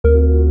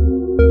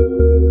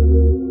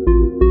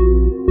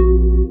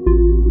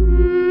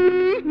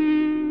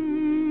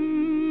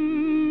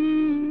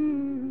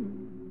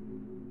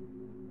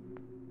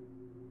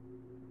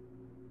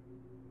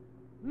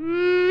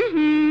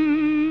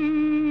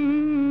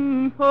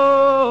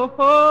Oh,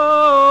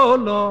 oh,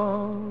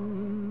 Lord.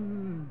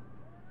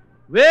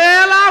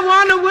 Well, I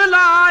wonder will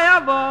I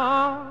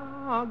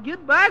ever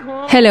get back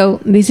home. Hello,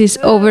 this is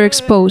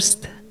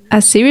Overexposed,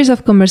 a series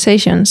of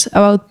conversations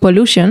about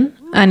pollution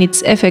and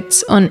its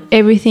effects on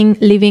everything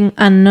living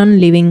and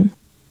non-living.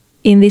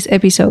 In this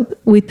episode,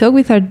 we talk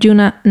with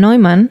Arjuna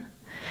Neumann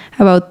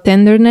about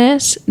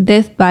tenderness,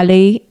 Death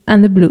Valley,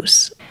 and the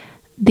blues.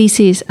 This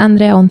is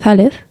Andrea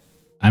González.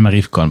 I'm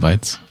Arif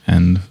Konvait,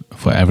 and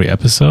for every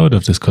episode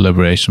of this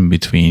collaboration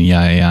between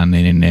Ya Ya Ya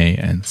Nay Nay Nay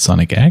and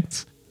Sonic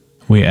Acts,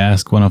 we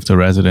ask one of the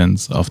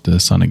residents of the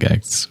Sonic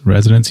Acts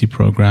residency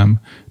program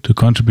to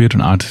contribute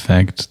an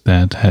artifact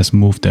that has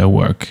moved their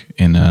work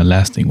in a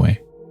lasting way.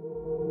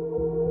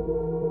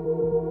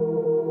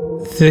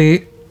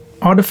 The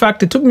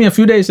artifact, it took me a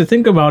few days to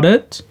think about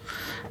it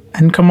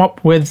and come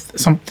up with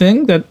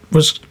something that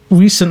was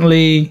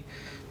recently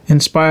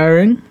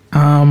inspiring.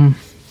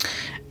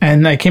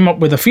 And I came up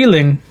with a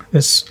feeling.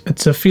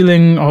 It's a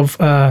feeling of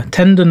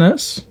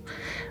tenderness,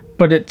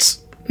 but it's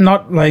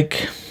not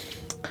like...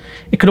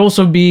 It could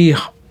also be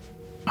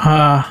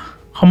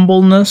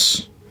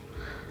humbleness,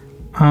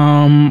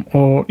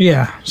 or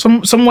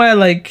somewhere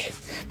like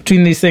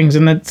between these things.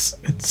 And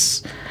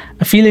it's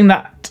a feeling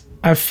that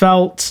I've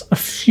felt a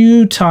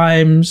few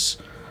times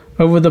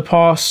over the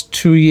past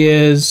 2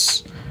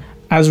 years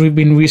as we've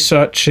been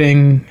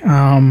researching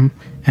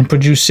and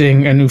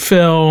producing a new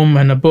film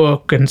and a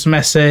book and some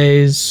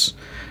essays.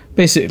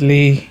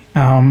 Basically,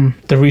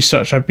 the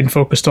research I've been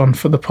focused on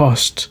for the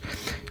past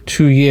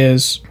 2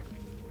 years.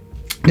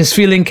 This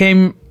feeling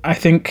came, I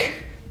think,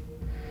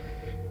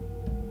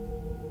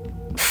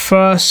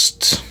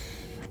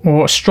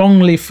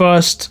 strongly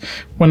first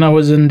when I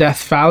was in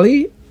Death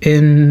Valley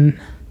in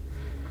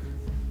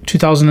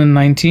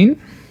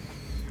 2019.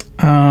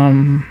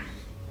 And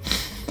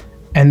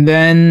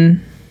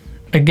then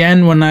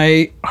again when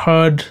I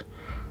heard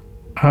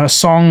a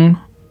song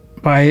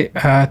by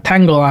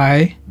Tangle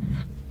Eye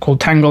called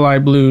Tangle Eye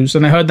Blues,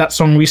 and I heard that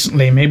song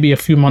recently, maybe a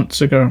few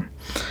months ago.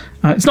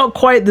 It's not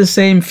quite the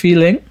same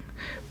feeling,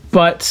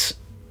 but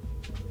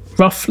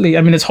roughly,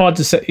 I mean, it's hard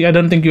to say. I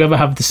don't think you ever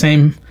have the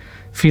same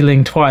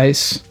feeling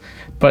twice,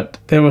 but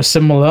they were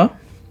similar.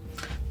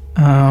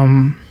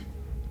 And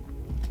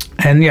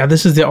yeah,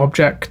 this is the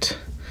object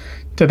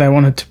that I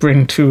wanted to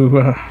bring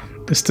to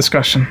this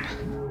discussion.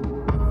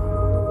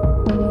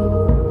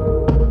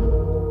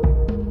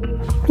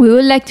 We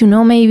would like to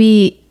know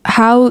maybe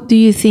how do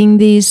you think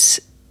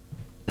this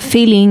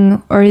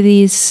feeling or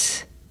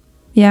this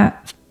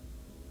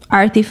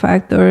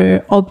artifact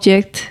or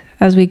object,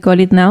 as we call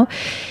it now,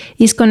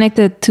 is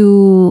connected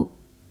to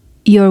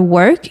your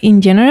work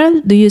in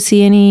general? Do you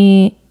see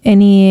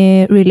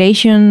any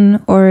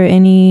relation or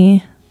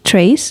any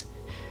trace?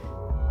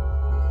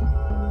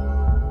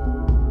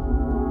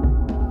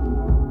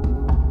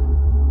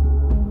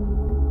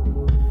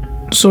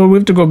 So we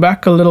have to go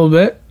back a little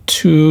bit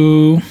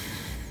to,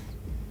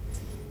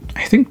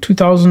 I think,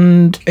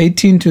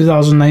 2018,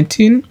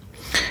 2019.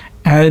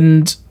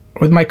 And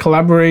with my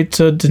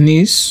collaborator,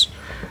 Denise,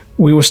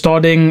 we were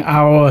starting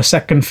our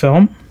second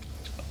film.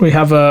 We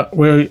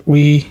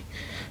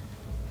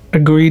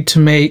agreed to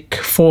make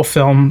 4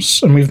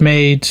 films, and we're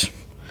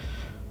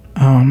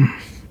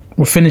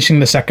finishing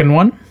the second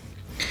one.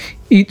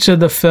 Each of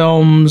the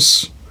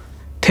films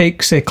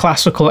takes a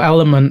classical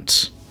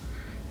element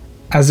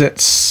as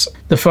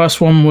the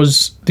first one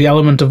was the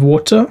element of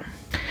water,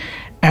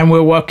 and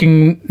we're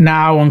working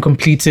now on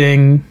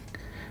completing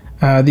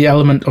the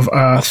element of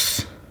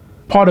earth.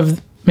 Part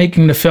of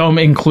making the film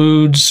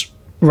includes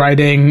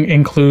writing,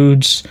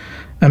 includes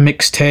a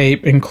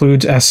mixtape,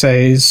 includes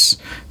essays.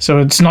 So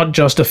it's not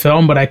just a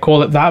film, but I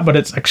call it that, but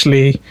it's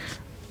actually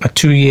a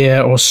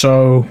 2-year or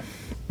so,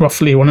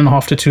 roughly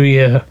 1.5 to 2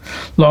 year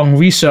long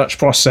research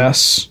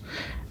process.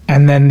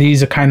 And then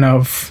these are kind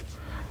of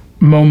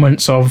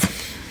moments of,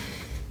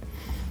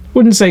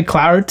 wouldn't say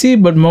clarity,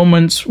 but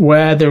moments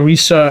where the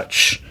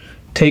research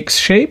takes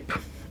shape,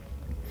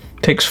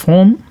 takes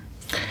form.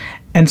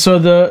 And so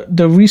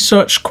the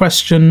research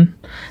question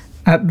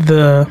at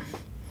the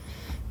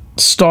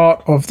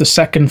start of the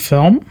second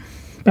film,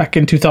 back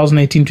in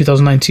 2018,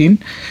 2019,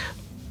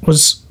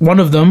 one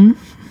of them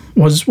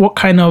was what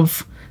kind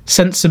of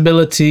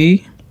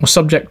sensibility or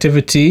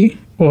subjectivity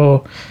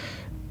or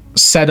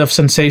set of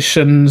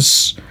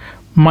sensations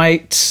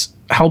might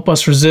help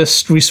us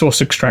resist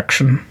resource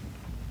extraction.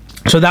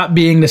 So that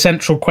being the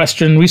central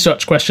question,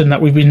 research question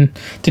that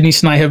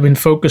Denise and I have been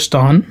focused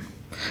on.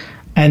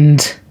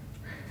 And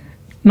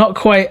not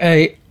quite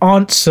a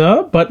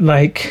answer, but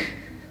like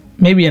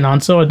maybe an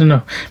answer, I don't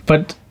know.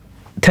 But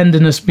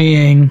tenderness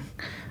being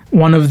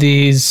one of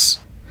these,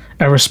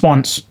 a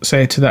response,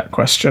 say, to that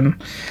question.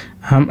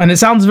 And it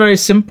sounds very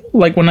simple,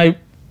 like when I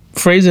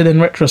phrase it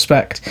in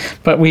retrospect,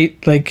 but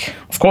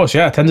of course,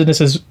 yeah, tenderness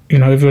is,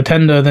 if you're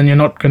tender, then you're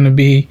not going to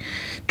be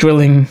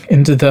drilling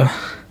into the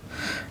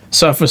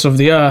surface of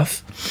the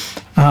earth.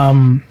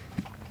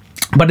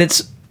 But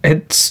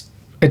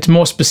it's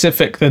more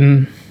specific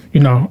than,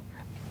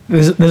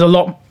 there's a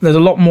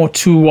lot more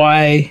to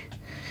why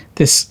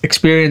this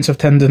experience of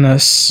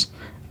tenderness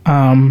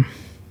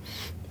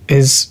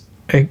is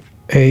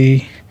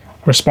a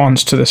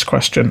response to this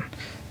question.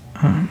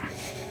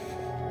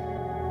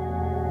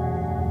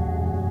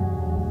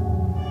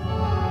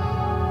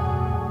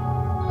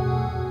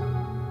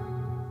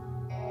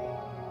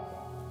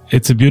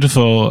 It's a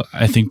beautiful,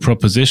 I think,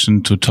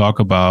 proposition to talk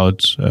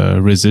about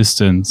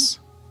resistance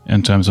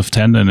in terms of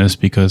tenderness,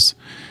 because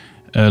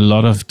a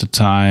lot of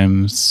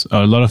times,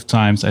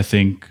 I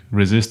think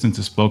resistance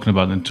is spoken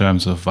about in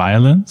terms of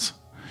violence,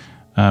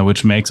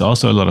 which makes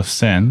also a lot of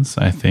sense,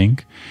 I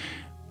think.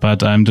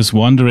 But I'm just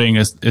wondering,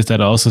 is that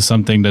also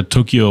something that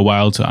took you a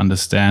while to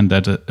understand,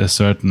 that a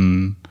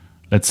certain,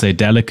 let's say,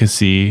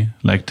 delicacy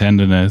like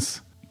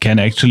tenderness can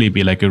actually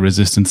be like a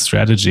resistance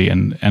strategy?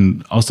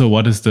 And also,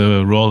 what is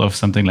the role of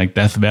something like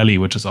Death Valley,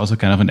 which is also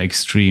kind of an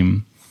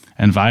extreme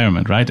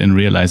environment, right, in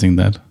realizing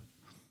that?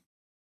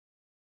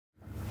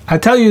 I'll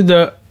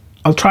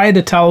try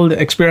to tell the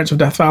experience of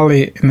Death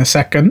Valley in a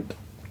second.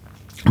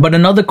 But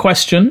another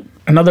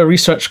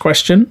research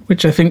question,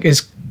 which I think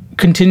is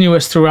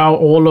continuous throughout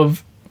all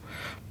of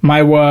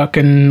my work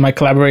and my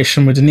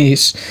collaboration with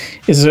Denise,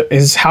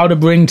 is how to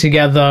bring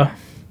together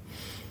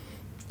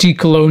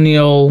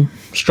decolonial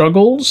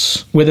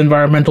struggles with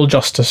environmental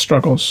justice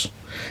struggles.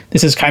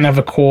 This is kind of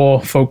a core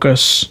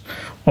focus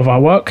of our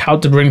work, how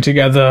to bring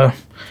together,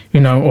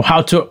 or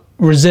how to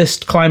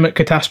resist climate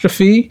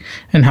catastrophe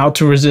and how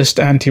to resist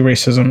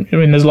anti-racism. I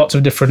mean, there's lots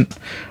of different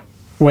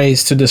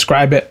ways to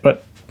describe it,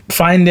 but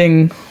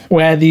finding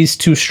where these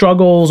two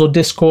struggles or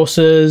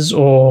discourses,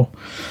 or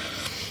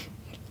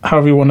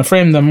however you want to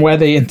frame them, where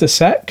they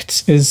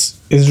intersect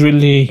is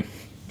really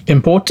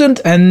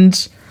important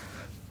and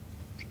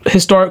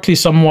historically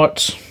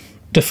somewhat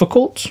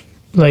difficult.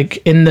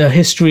 Like in the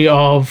history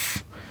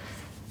of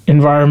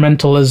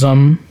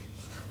environmentalism,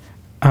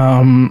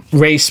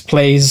 race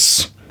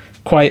plays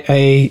quite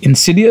a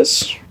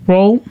insidious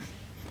role.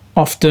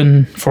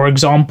 Often, for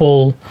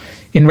example,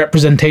 in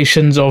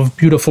representations of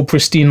beautiful,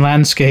 pristine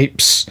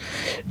landscapes,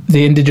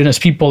 the indigenous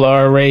people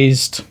are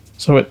erased.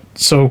 So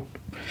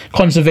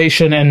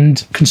conservation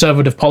and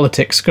conservative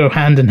politics go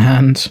hand in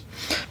hand.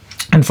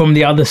 And from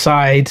the other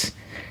side,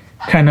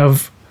 kind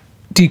of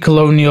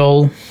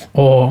decolonial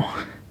or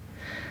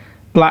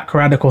black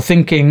radical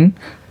thinking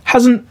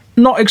doesn't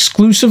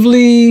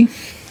exclusively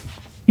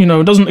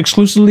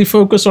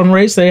focus on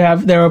race.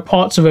 There are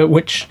parts of it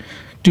which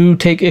do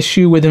take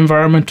issue with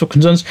environmental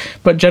concerns,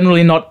 but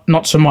generally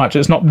not so much.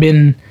 It's not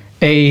been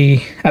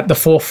at the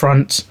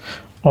forefront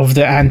of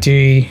the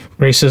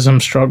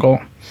anti-racism struggle.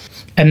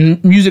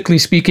 And musically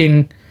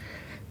speaking,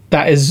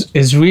 that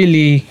is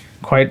really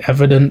quite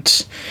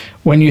evident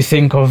when you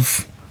think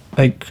of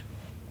like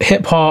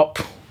hip hop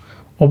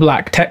or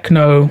black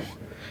techno.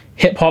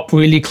 Hip hop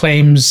really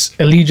claims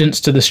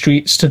allegiance to the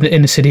streets, to the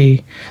inner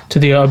city, to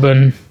the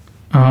urban,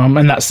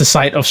 and that's the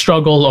site of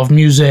struggle, of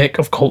music,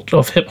 of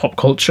hip hop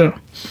culture.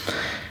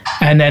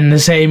 And then the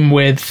same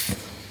with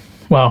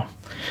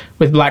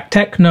black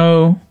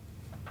techno.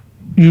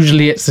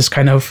 Usually it's this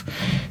kind of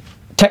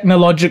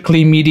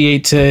technologically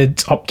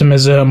mediated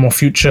optimism or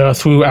future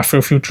through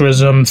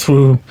Afrofuturism,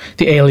 through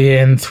the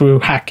alien, through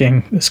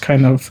hacking, this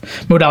kind of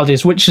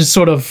modalities, which is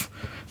sort of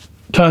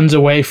turns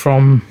away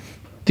from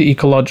the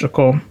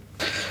ecological.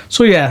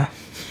 So yeah,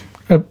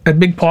 a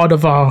big part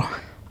of our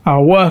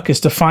work is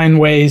to find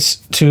ways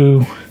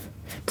to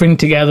bring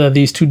together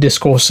these two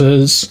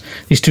discourses,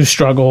 these two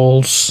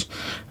struggles,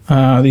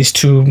 these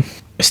two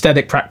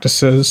aesthetic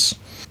practices.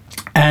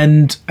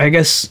 And I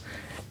guess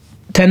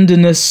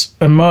tenderness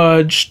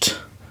emerged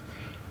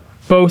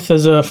both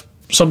as a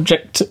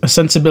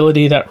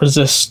sensibility that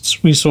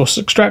resists resource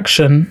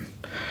extraction,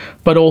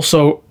 but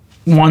also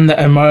one that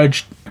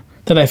emerged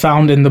that I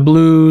found in the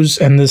blues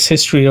and this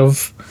history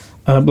of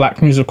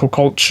black musical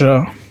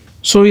culture.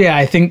 So yeah,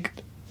 I think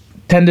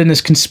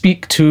tenderness can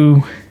speak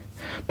to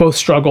both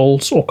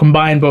struggles, or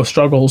combine both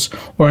struggles,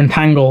 or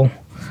entangle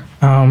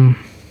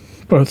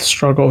both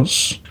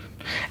struggles.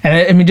 And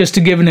I mean, just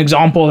to give an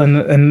example,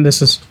 and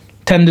this is,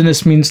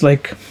 tenderness means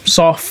like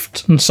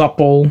soft and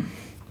supple,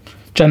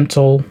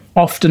 gentle,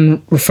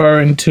 often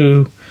referring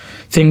to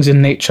things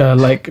in nature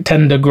like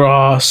tender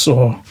grass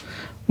or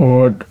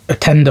a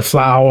tender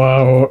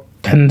flower, or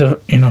tender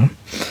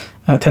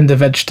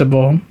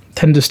vegetable,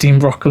 tender steamed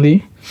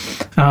broccoli.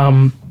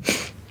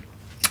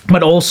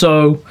 But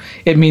also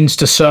it means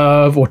to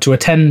serve or to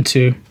attend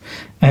to.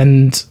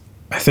 And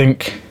I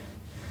think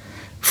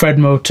Fred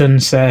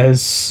Moten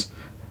says,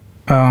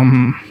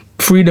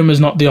 freedom is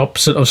not the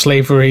opposite of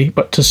slavery,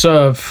 but to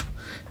serve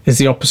is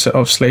the opposite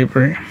of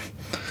slavery.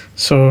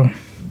 So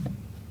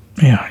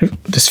yeah,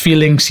 this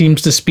feeling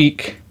seems to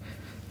speak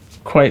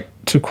quite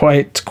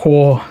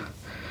core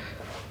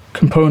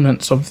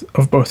components of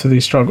both of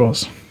these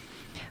struggles.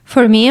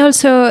 For me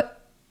also,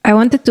 I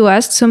wanted to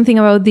ask something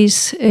about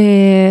this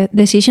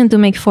decision to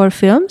make 4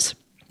 films,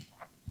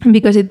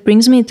 because it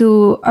brings me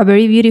to a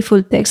very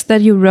beautiful text that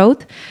you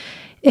wrote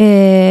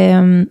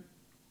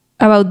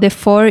about the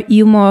 4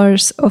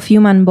 humors of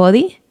human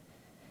body.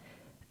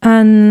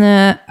 And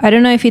I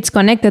don't know if it's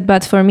connected,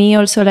 but for me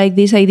also like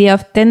this idea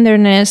of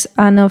tenderness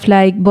and of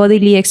like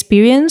bodily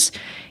experience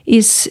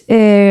is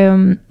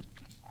really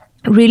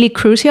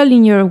crucial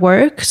in your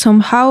work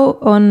somehow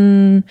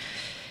on,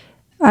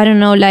 I don't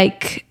know,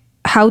 like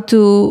how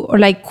to, or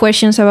like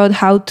questions about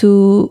how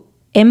to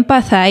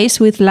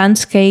empathize with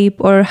landscape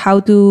or how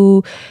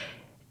to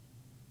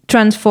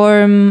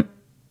transform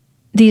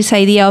this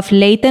idea of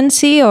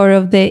latency or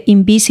of the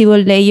invisible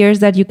layers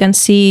that you can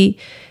see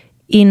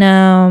in,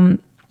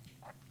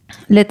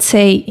 let's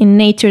say, in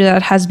nature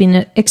that has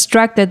been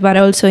extracted, but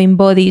also in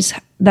bodies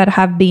that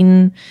have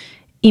been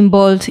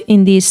involved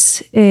in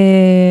this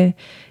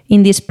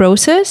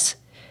process.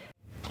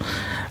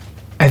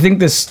 I think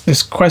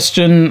this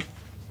question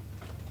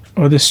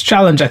or this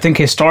challenge, I think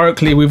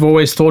historically we've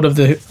always thought of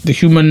the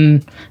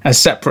human as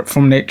separate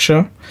from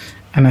nature.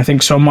 And I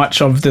think so much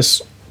of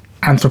this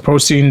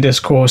Anthropocene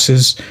discourse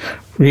is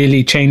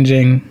really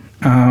changing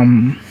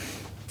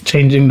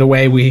the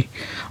way we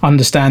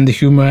understand the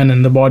human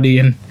and the body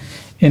and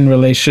in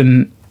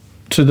relation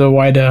to the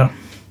wider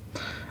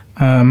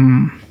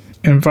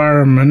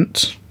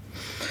environment.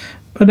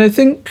 But I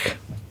think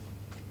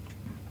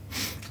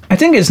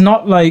it's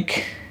not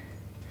like,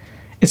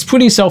 it's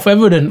pretty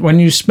self-evident when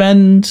you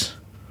spend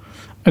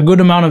a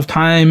good amount of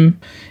time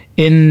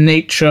in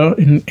nature,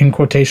 in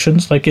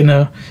quotations, like in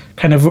a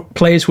kind of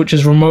place which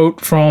is remote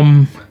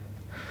from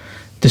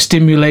the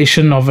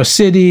stimulation of a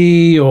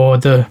city or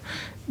the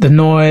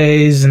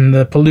noise and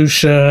the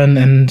pollution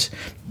and,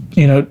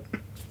 you know,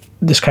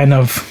 this kind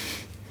of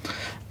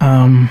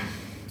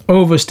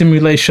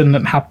overstimulation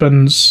that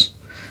happens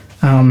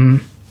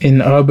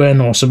in urban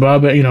or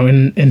suburban, you know,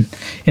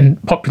 in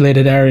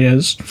populated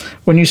areas.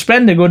 When you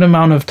spend a good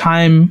amount of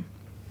time,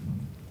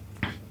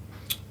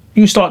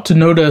 you start to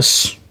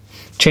notice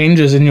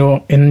changes in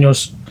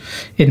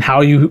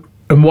how you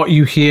and what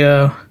you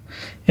hear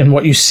and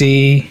what you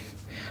see.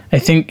 I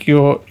think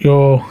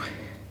your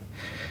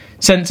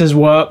senses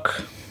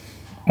work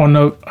on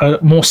a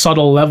more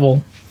subtle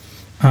level.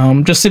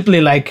 Just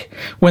simply like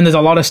when there's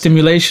a lot of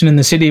stimulation in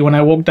the city, when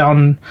I walk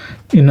down,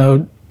 you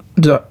know,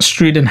 the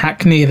street in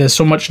Hackney, there's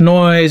so much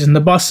noise and the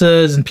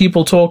buses and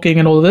people talking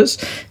and all of this,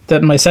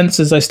 that my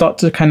senses, I start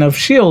to kind of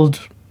shield,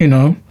 you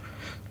know,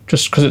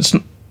 just because it's,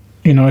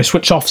 you know, I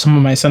switch off some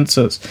of my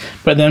senses.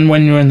 But then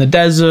when you're in the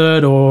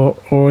desert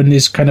or in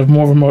these kind of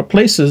more remote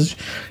places,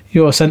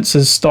 your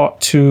senses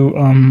start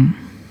to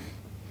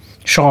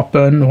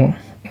sharpen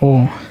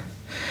or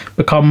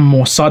become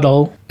more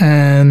subtle.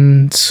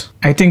 And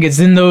I think it's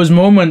in those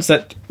moments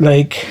that,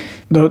 like,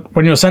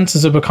 when your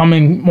senses are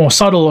becoming more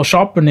subtle or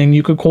sharpening,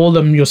 you could call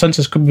them, your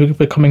senses could be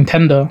becoming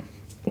tender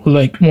or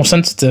like more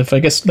sensitive. I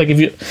guess like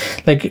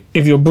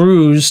if you're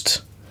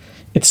bruised,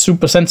 it's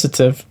super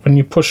sensitive when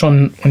you push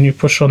on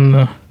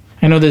the,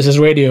 I know this is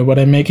radio, but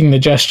I'm making the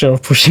gesture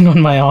of pushing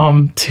on my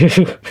arm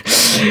to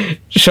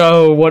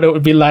show what it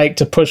would be like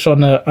to push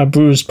on a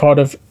bruised part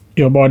of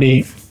your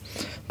body.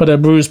 But a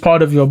bruised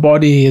part of your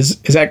body is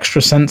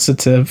extra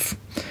sensitive,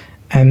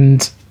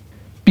 and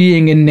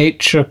being in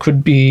nature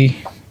could be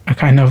a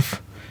kind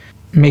of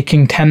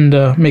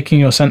making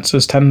your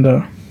senses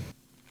tender.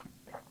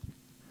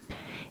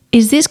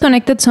 Is this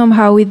connected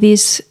somehow with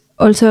this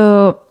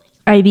also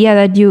idea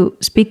that you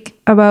speak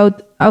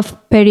about of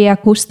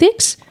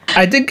periacoustics?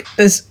 I think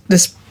this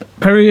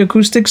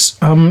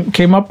periacoustics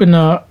came up in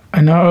our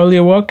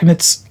earlier work, and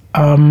it's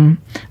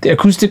the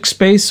acoustic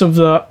space of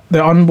the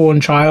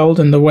unborn child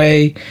and the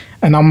way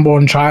an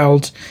unborn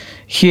child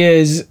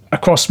hears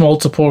across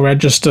multiple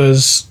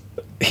registers,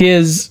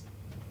 hears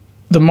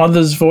the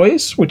mother's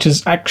voice, which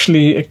is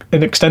actually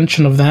an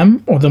extension of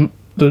them, or the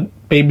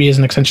baby is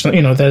an extension.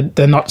 You know,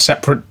 they're not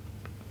separate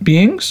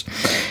beings.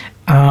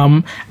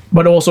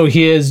 But also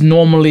hears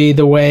normally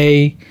the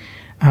way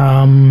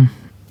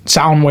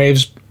sound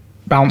waves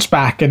bounce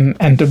back and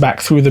enter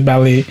back through the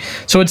belly.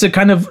 So it's a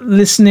kind of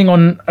listening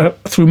on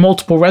through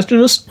multiple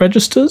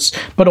registers,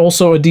 but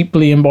also a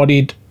deeply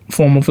embodied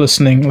form of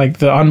listening. Like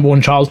the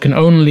unborn child can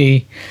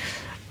only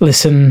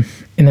listen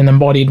in an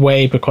embodied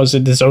way because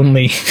it is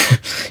only,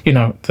 you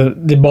know,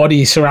 the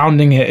body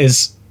surrounding it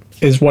is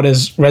what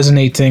is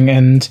resonating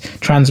and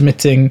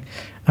transmitting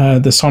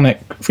the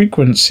sonic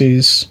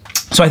frequencies.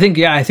 So I think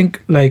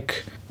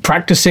like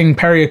practicing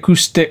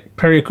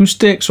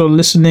periacoustics or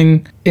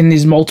listening in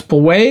these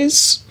multiple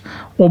ways,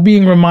 or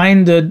being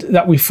reminded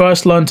that we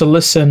first learn to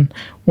listen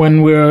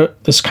when we're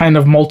this kind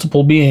of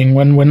multiple being,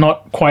 when we're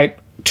not quite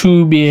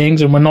two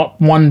beings and we're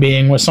not one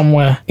being, we're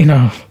somewhere, you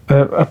know,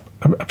 a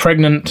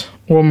pregnant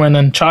woman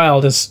and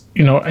child is,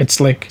 you know,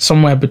 it's like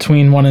somewhere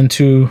between one and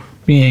two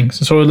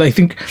beings. So I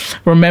think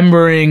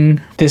remembering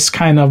this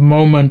kind of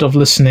moment of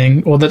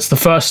listening, or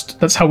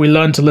that's how we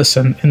learn to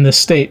listen in this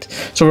state.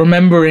 So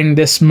remembering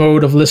this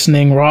mode of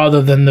listening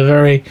rather than the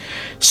very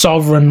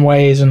sovereign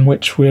ways in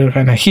which we're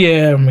kind of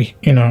here and we,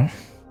 you know.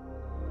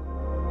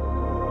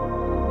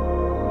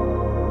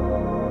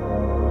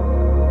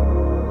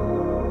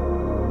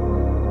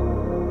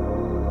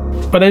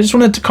 But I just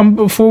wanted to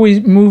before we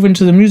move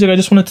into the music, I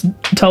just wanted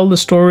to tell the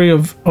story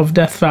of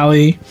Death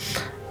Valley.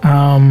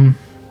 because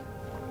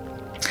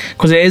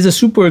it is a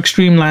super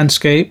extreme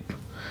landscape,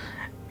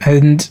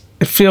 and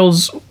it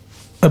feels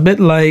a bit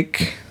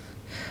like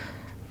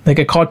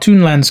a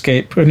cartoon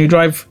landscape. When you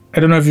drive, I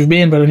don't know if you've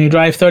been, but when you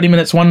drive 30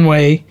 minutes one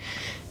way,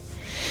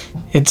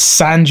 it's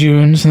sand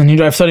dunes, and then you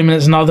drive 30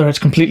 minutes another, it's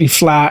completely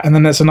flat, and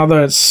then there's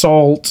another, it's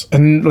salt,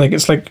 and like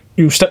it's like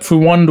you step through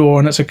one door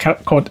and it's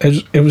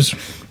it was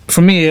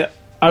for me.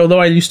 Although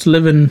I used to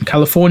live in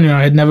California,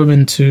 I had never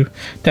been to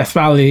Death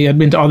Valley. I'd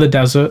been to other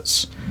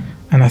deserts,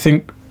 and I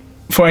think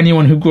for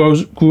anyone who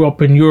grew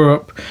up in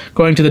Europe,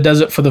 going to the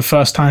desert for the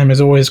first time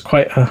is always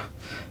quite a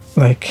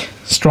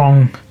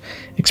strong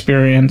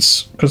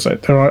experience, because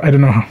there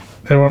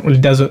aren't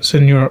really deserts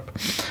in Europe.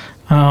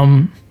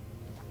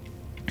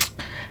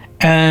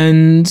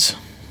 And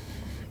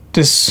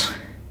this,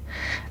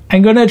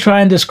 I'm going to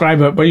try and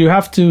describe it, but you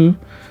have to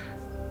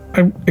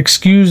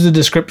excuse the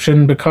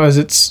description, because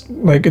it's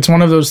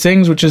one of those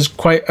things which is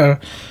quite a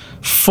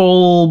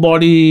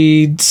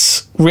full-bodied,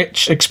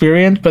 rich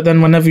experience, but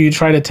then whenever you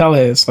try to tell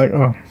it, it's like,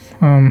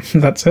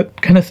 that's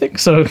it kind of thing.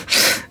 So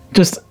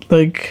just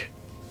bear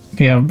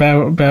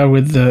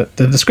with the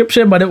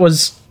description. But it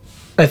was,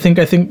 I think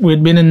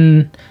we'd been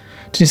in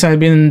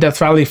Death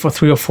Valley for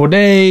 3 or 4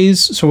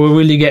 days, so we're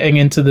really getting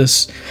into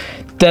this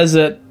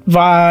desert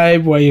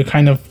vibe where you're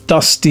kind of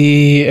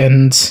dusty,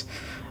 and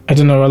I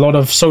don't know, a lot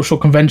of social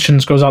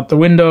conventions goes out the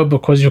window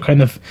because you're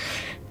kind of,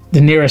 the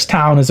nearest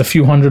town is a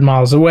few hundred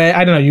miles away.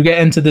 I don't know, you get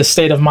into this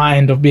state of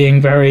mind of being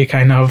very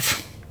kind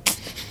of,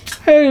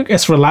 I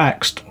guess,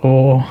 relaxed,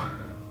 and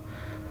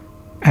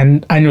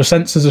your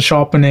senses are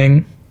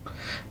sharpening.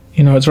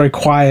 It's very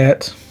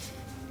quiet.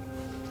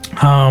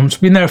 So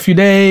we've been there a few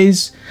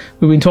days.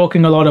 We've been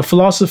talking a lot of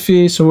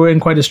philosophy, so we're in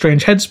quite a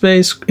strange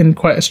headspace, in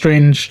quite a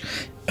strange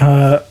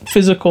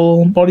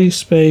physical body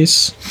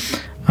space.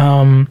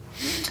 And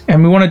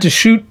we wanted to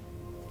shoot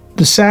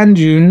the sand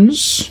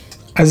dunes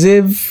as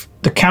if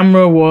the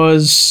camera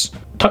was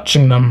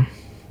touching them.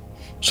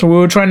 So we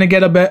were trying to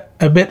get a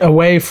bit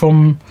away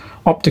from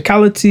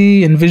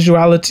opticality and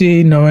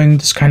visuality, knowing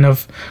this kind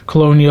of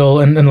colonial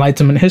and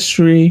Enlightenment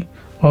history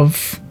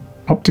of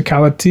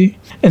opticality.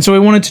 And so we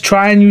wanted to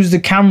try and use the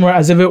camera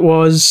as if it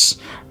was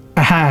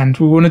a hand.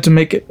 We wanted to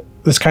make it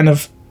this kind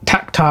of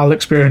tactile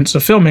experience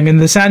of filming, and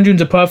the sand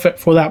dunes are perfect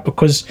for that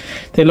because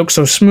they look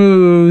so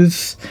smooth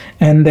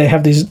and they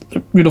have these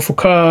beautiful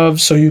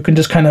curves, so you can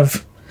just kind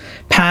of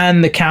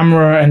pan the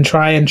camera and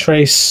try and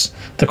trace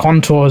the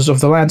contours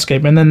of the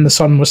landscape. And then the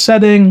sun was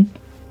setting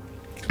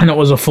and it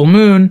was a full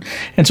moon,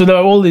 and so there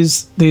are all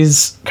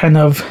these kind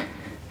of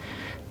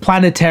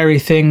planetary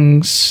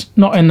things,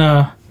 not in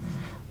a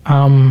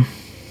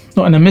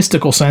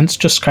mystical sense,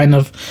 just kind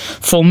of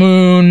full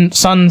moon,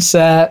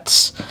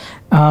 sunset,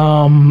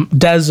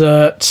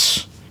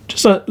 desert,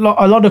 just a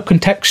lot of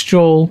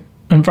contextual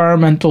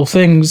environmental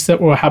things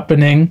that were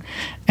happening.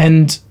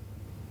 And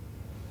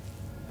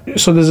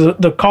so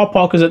the car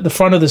park is at the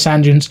front of the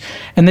sand dunes,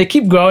 and they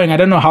keep going. I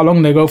don't know how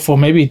long they go for,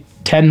 maybe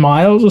 10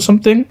 miles or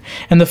something.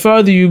 And the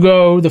further you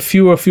go, the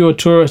fewer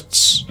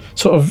tourists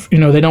sort of,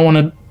 they don't want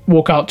to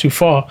walk out too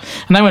far.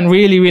 And I went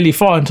really, really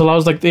far until I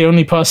was like the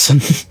only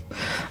person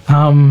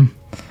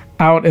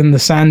out in the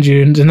sand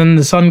dunes. And then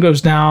the sun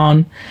goes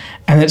down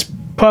and it's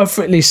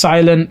perfectly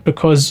silent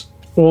because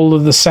all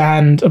of the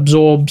sand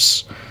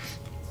absorbs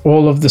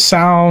all of the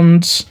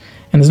sounds,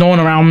 and there's no one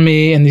around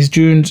me in these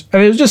dunes.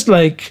 And it was just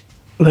like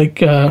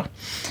an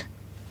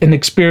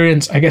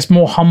experience, I guess,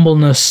 more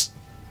humbleness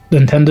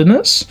than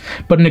tenderness,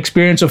 but an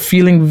experience of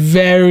feeling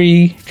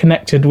very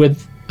connected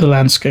with the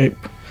landscape.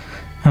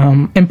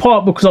 In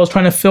part because I was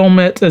trying to film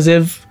it as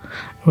if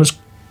I was,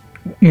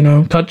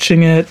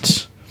 touching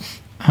it.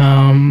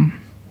 And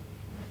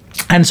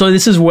so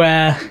this is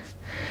where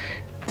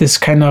this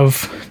kind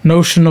of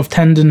notion of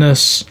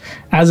tenderness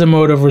as a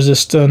mode of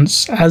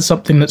resistance, as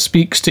something that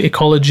speaks to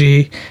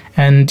ecology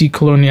and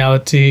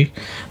decoloniality,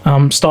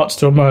 starts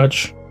to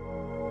emerge.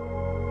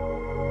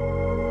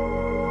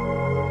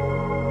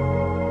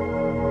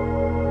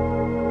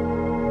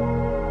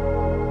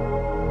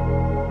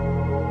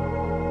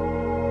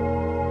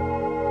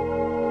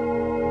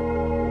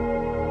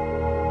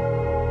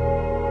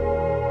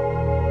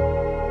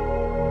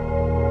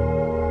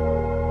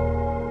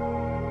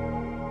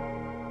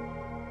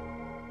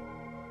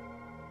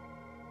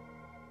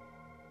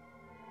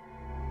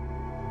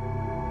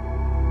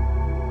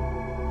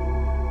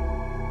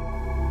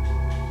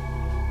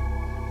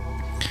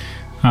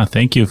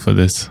 Thank you for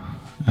this,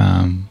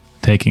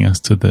 taking us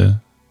to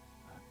the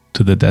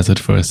desert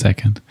for a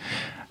second.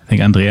 I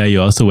think, Andrea, you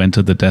also went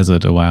to the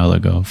desert a while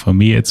ago. For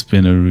me, it's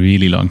been a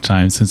really long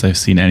time since I've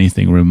seen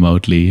anything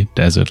remotely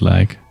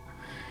desert-like.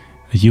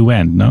 You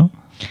went, no?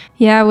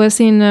 Yeah, I was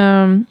in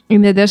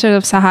the desert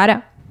of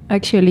Sahara,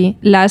 actually,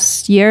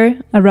 last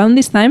year around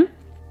this time.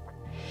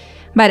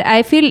 But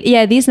I feel,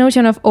 this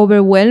notion of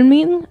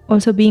overwhelming,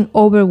 also being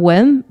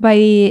overwhelmed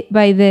by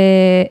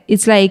the,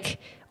 it's like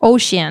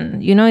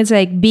ocean, it's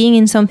like being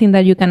in something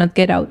that you cannot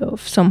get out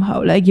of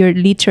somehow. Like you're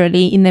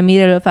literally in the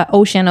middle of an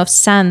ocean of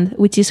sand,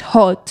 which is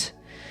hot.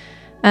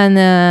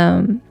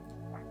 And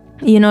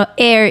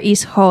air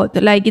is hot.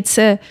 Like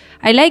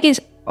I like it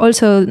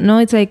also, no,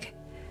 it's like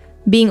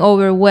being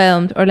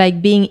overwhelmed or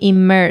like being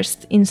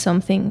immersed in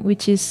something,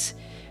 which is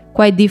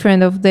quite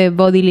different of the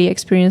bodily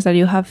experience that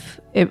you have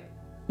in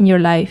your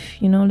life.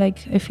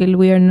 Like I feel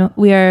we are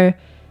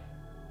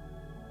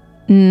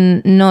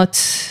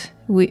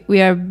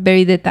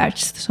very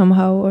detached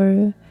somehow,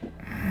 or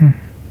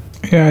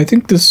yeah, I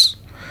think this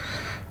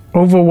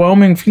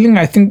overwhelming feeling,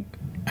 I think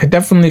I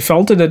definitely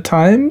felt it at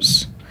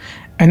times.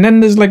 And then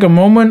there's like a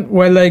moment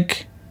where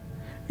like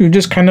you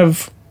just kind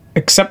of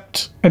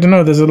accept, I don't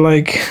know, there's a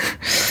like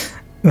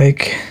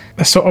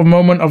a sort of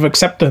moment of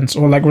acceptance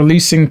or like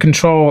releasing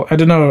control. I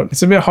don't know,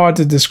 it's a bit hard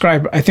to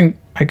describe. I think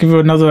I give you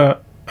another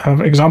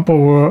example.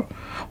 We're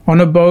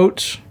on a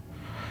boat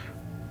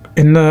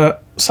in the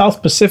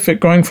South Pacific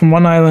going from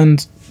one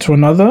island to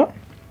another,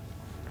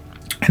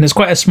 and it's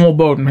quite a small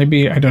boat,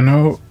 maybe, I don't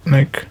know,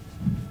 like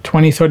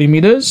 20-30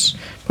 meters,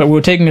 but we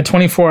were taking a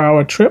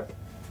 24-hour trip.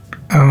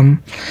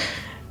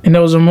 And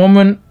there was a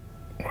moment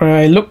where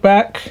I look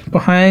back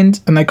behind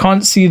and I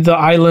can't see the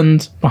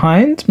island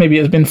behind. Maybe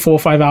it's been 4 or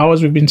 5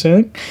 hours we've been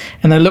sailing.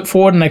 And I look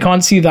forward and I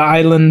can't see the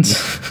island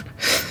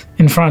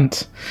in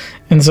front.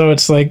 And so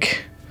it's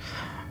like,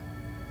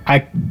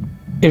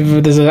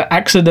 if there's an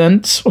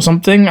accident or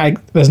something,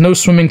 there's no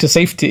swimming to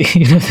safety.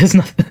 There's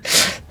nothing.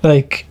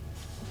 Like,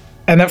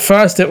 and at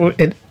first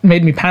it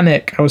made me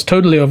panic. I was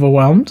totally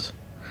overwhelmed.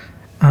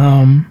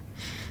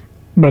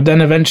 But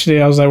then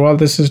eventually I was like, well,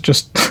 this is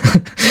just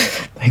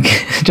like,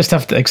 I just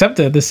have to accept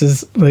it. This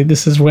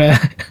is where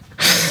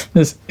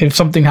if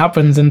something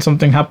happens, then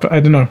something happens. I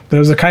don't know. There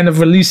was a kind of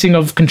releasing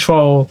of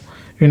control,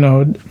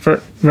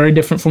 very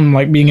different from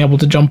like being able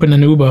to jump in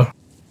an Uber.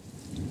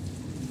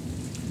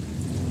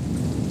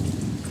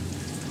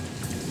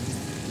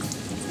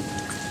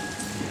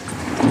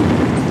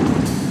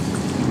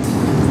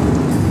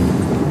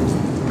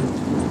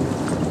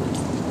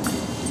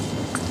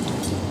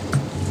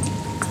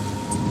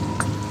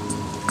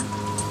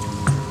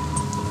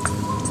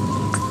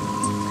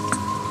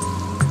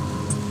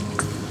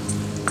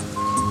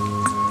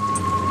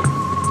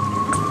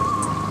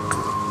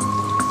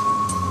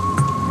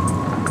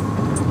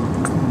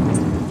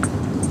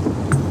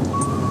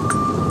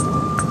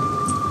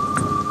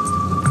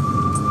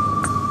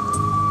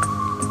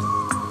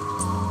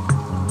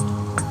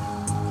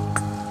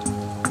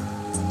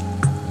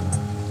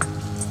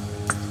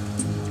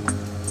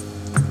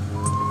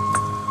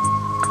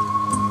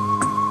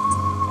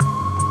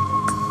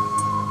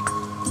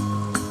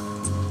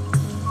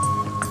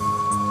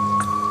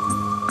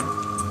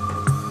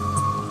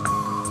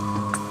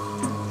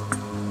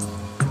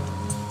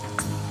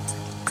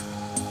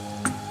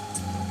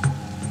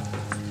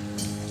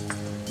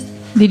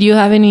 Did you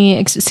have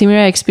any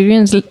similar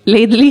experience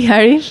lately,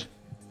 Ariel?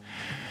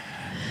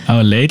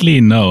 Oh, lately,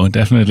 no,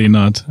 definitely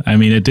not. I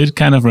mean, it did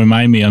kind of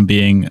remind me on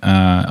being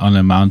on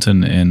a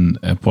mountain in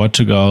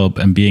Portugal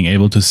and being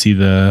able to see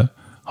the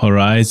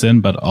horizon,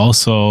 but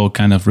also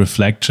kind of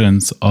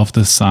reflections of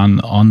the sun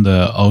on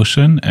the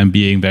ocean and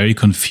being very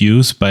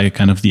confused by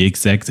kind of the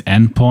exact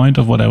endpoint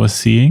of what I was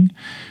seeing.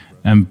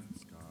 And,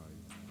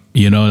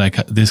 like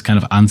this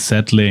kind of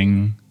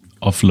unsettling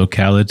of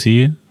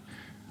locality.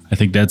 I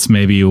think that's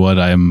maybe what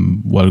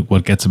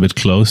gets a bit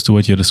close to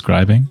what you're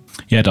describing.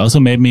 Yeah, it also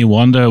made me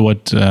wonder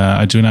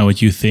Arjuna, what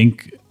you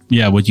think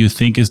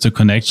is the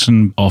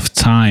connection of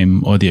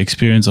time or the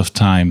experience of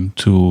time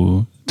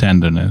to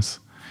tenderness,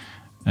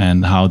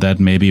 and how that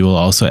maybe will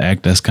also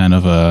act as kind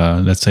of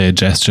a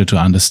gesture to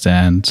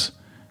understand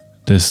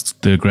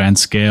the grand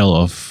scale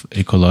of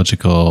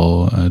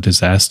ecological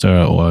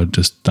disaster or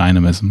just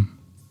dynamism.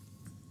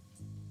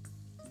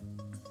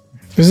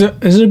 This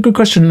is a good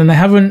question, and I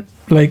haven't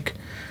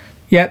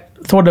yet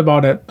thought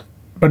about it,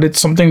 but it's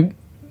something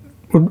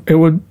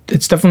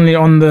it's definitely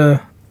on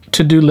the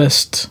to-do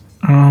list.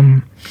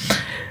 When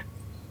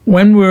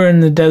we were in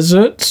the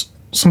desert,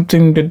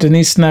 something that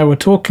Denise and I were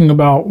talking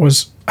about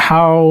was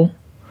something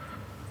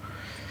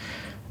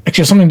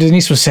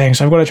Denise was saying,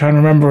 so I've got to try and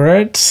remember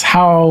it,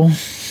 how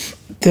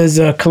there's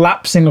a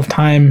collapsing of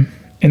time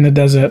in the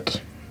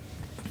desert.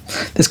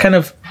 There's kind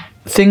of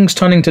things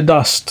turning to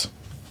dust,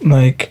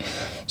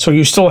 so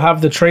you still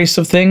have the trace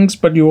of things,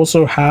 but you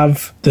also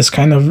have this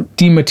kind of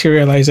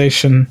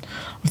dematerialization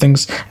of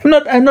things. I'm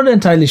not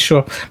entirely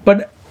sure,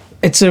 but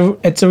it's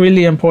a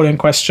really important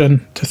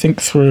question to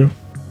think through.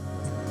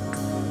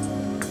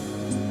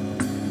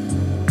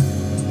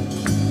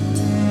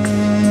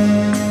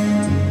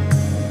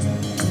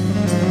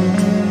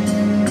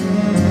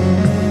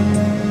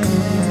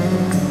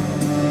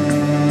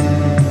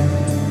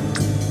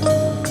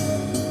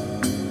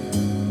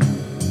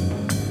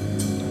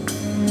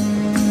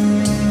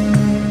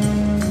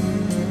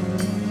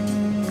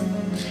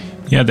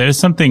 Yeah, there's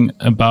something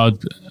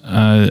about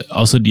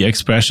also the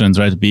expressions,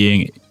 right?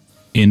 Being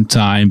in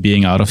time,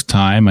 being out of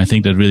time. I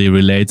think that really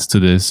relates to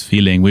this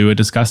feeling. We were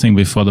discussing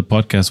before the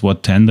podcast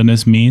what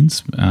tenderness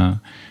means.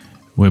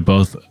 We're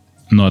both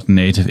not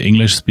native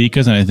English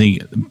speakers. And I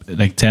think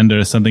like tender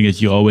is something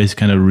that you always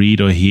kind of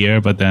read or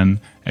hear, but then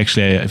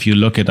actually if you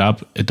look it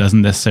up, it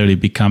doesn't necessarily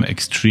become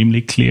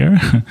extremely clear.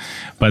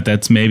 But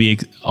that's maybe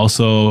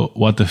also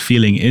what the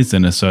feeling is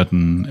in a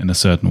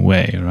certain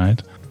way,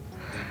 right?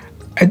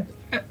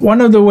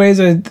 One of the ways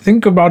I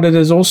think about it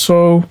is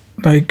also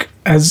like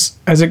as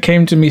it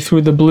came to me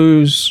through the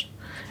blues,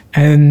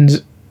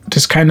 and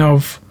this kind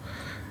of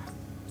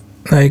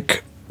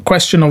like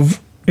question of,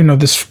 you know,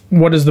 this,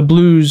 what is the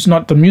blues,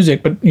 not the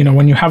music, but, you know,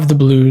 when you have the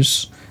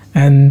blues,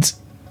 and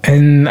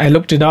I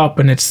looked it up,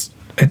 and it's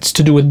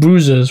to do with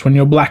bruises when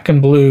you're black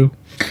and blue.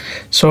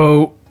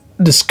 So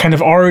this kind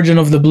of origin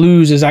of the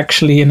blues is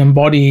actually an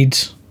embodied,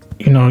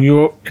 you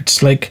know,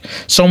 it's like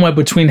somewhere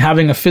between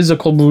having a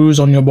physical bruise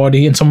on your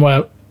body and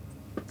somewhere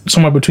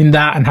between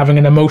that and having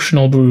an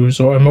emotional bruise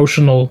or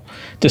emotional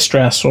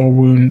distress or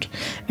wound.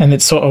 And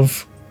it's sort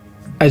of,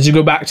 as you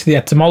go back to the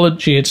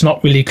etymology, it's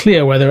not really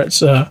clear whether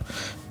it's a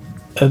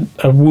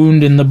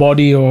wound in the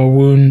body or a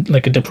wound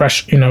like a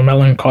depression, you know,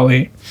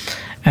 melancholy.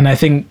 And I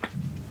think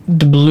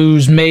the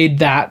blues makes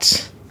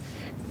that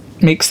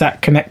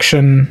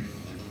connection,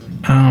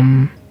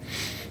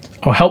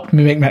 or helped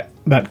me make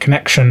that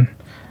connection,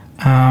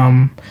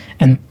 and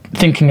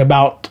thinking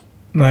about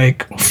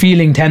like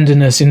feeling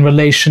tenderness in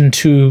relation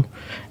to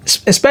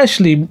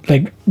especially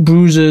like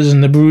bruises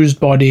and the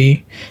bruised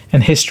body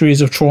and histories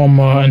of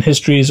trauma and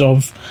histories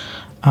of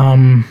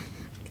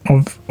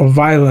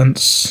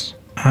violence.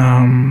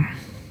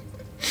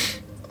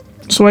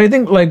 So I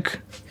think, like,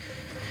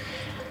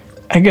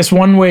 I guess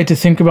one way to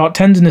think about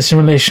tenderness in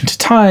relation to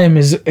time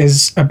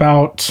is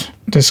about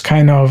this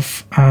kind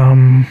of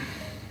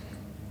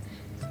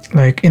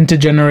like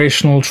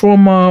intergenerational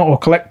trauma or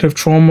collective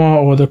trauma,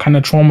 or the kind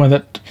of trauma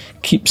that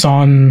keeps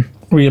on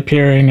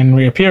reappearing and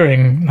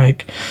reappearing,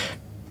 like,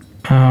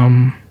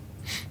 and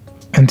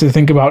to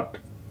think about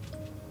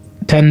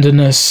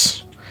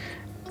tenderness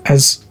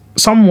as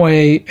some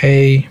way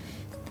a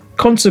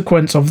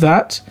consequence of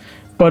that,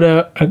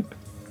 but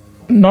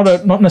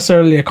not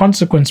necessarily a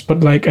consequence, but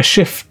like a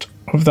shift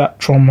of that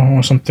trauma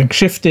or something,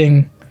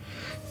 shifting,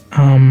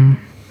 some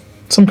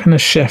kind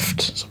of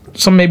shift.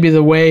 Some maybe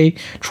the way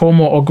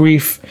trauma or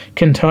grief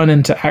can turn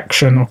into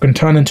action, or can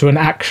turn into an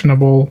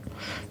actionable,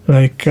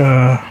 like,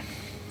 turn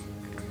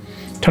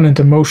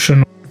into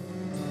motion.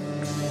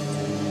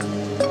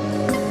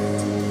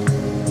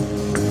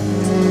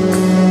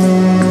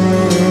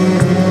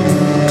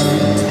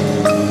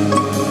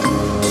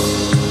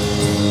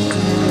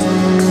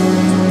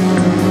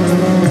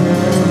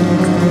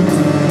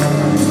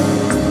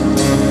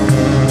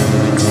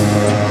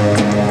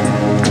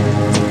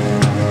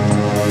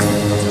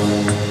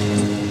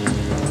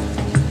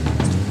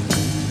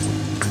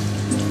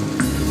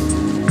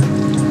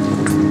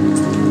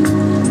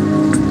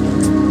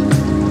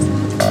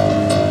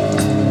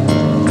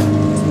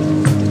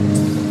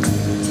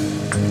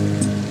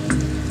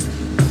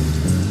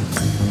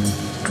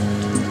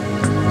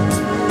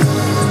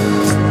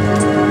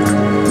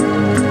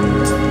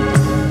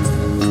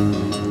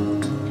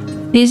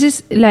 This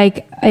is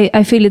like,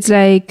 I feel it's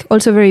like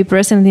also very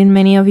present in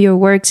many of your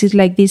works. It's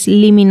like this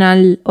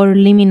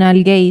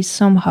liminal gaze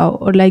somehow,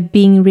 or like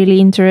being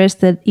really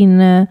interested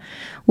in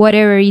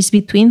whatever is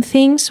between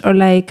things, or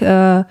like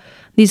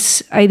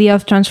this idea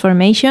of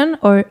transformation.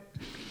 Or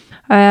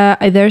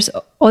there's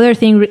other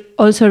thing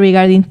also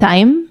regarding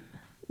time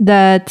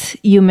that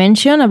you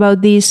mentioned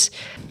about this,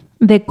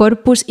 the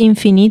corpus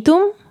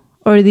infinitum,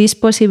 or this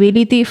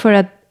possibility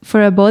for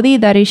a body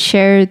that is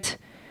shared,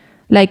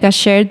 like a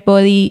shared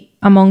body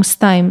amongst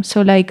time.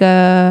 So like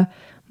a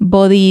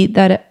body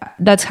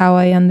that's how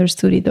I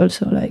understood it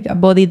also, like a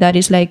body that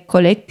is like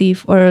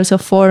collective, or also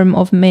form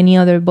of many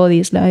other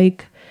bodies,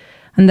 like,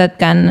 and that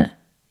can,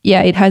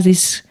 it has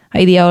this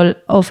idea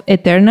of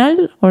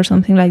eternal or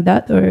something like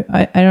that, or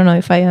I don't know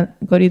if I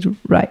got it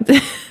right.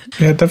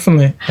 Yeah,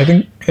 definitely. I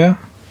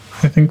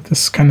think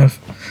this kind of,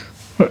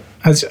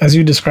 as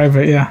you describe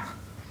it, yeah.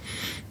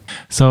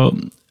 So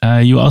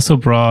you also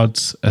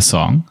brought a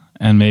song,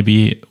 and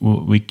maybe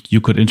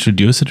you could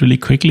introduce it really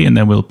quickly, and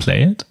then we'll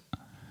play it.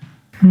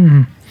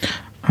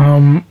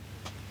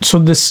 So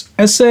this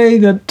essay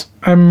that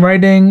I'm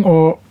writing,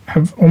 or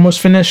have almost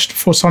finished,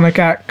 for Sonic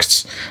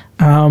Acts,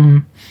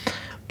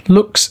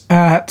 looks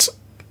at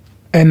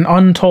an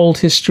untold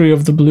history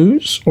of the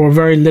blues, or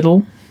very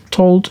little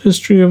told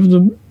history of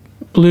the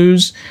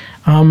blues,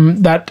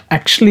 that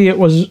actually it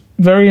was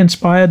very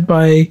inspired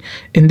by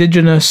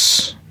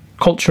indigenous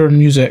culture and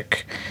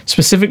music,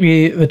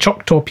 specifically the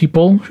Choctaw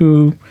people,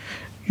 who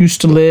used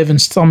to live, and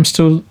some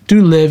still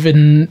do live,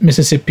 in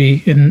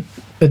Mississippi, in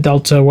the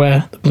Delta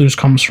where the blues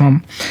comes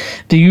from.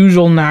 The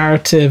usual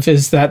narrative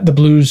is that the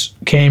blues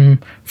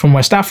came from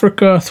West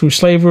Africa through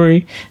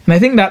slavery, and I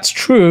think that's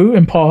true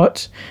in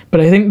part,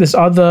 but I think this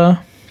other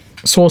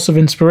source of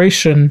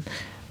inspiration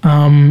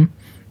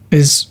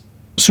is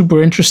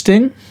super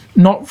interesting,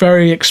 not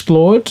very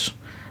explored.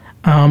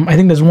 I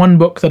think there's one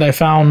book that I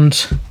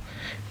found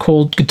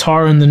called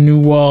Guitar in the New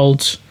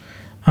World,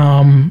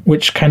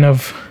 which kind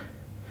of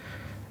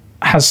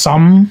has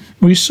some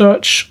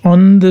research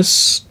on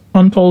this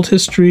untold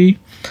history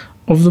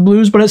of the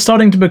blues, but it's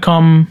starting to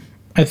become,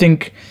 I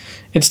think,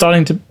 it's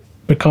starting to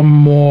become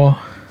more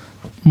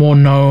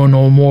known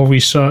or more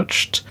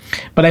researched.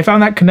 But I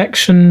found that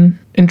connection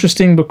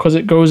interesting because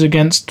it goes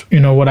against,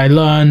 what I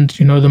learned,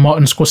 the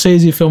Martin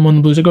Scorsese film on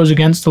the blues. It goes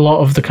against a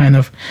lot of the kind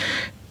of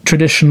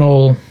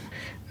traditional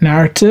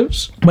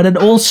narratives. But I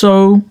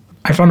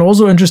found it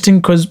also interesting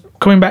because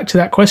coming back to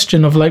that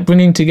question of like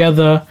bringing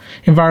together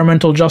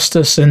environmental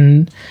justice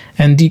and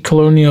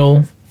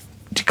decoloniality,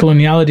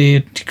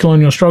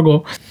 decolonial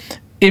struggle,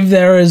 if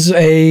there is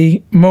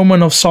a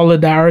moment of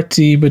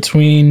solidarity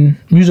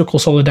musical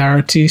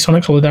solidarity,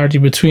 sonic solidarity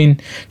between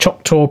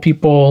Choctaw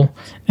people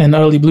and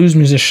early blues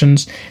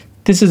musicians,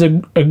 this is a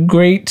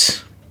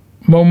great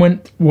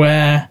moment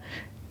where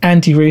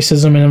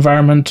anti-racism and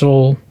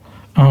environmental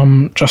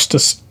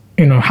justice,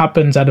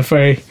 happens at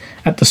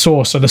the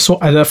source, at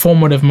a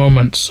formative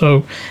moment.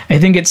 So I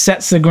think it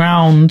sets the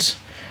ground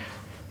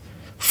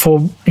for,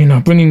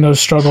 bringing those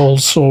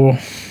struggles or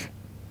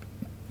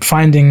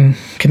finding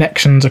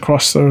connections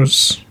across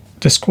those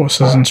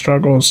discourses and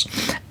struggles.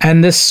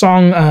 And this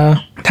song,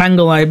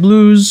 Tangle Eye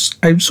Blues,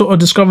 I sort of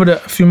discovered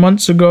it a few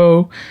months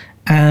ago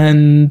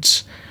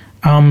and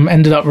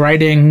ended up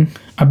writing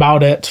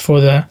about it for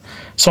the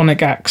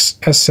Sonic Axe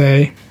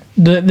essay.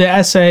 The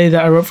essay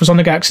that I wrote for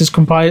Sonic Axe is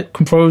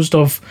composed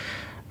of,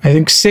 I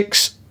think,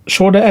 6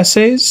 shorter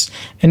essays,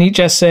 and each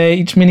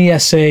mini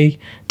essay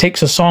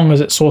takes a song as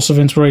its source of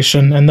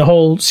inspiration, and the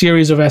whole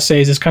series of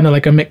essays is kind of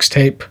like a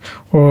mixtape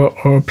or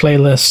a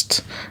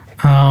playlist.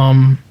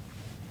 And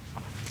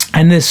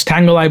this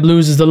Tangle Eye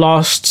Blues is the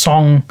last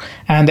song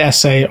and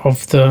essay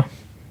of the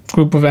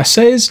group of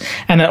essays,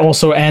 and it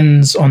also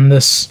ends on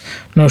this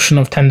notion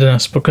of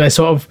tenderness, because I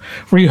sort of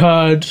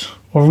reheard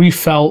or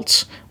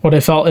refelt what I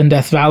felt in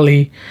Death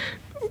Valley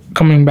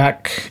coming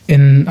back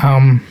in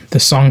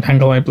this song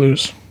Tangle Eye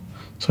Blues.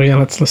 So yeah,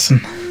 let's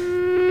listen.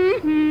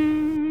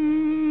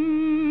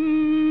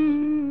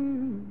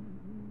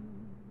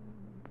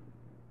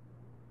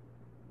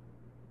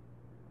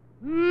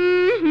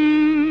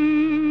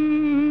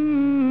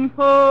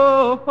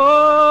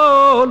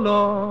 Oh,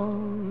 Lord.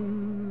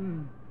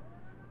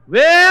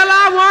 Well,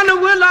 I wonder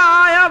will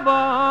I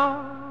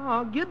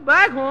ever get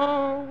back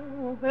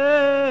home.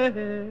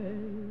 Hey.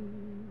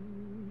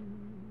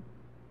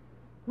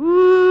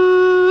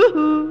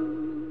 Ooh.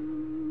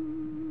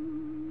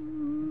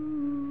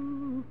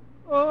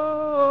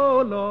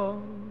 Oh,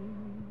 Lord.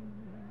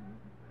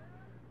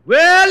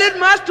 Well, it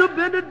must have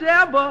been the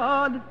devil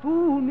that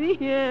fooled me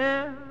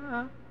here.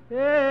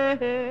 Hey,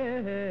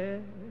 hey,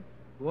 hey.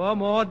 One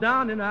more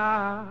down and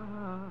out.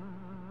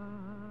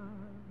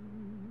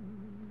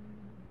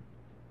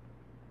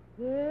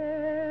 Hey,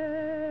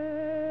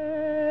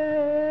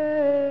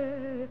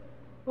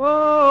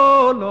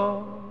 oh,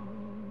 Lord.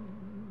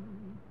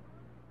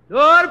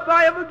 Lord, if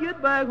I ever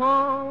get back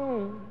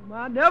home,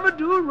 I never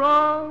do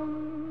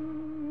wrong.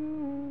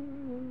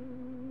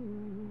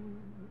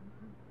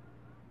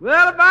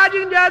 Well, if I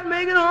can just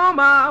make it home,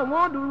 I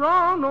won't do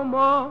wrong no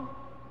more.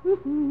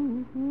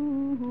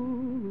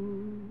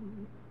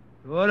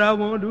 Lord, I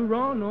won't do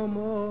wrong no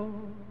more.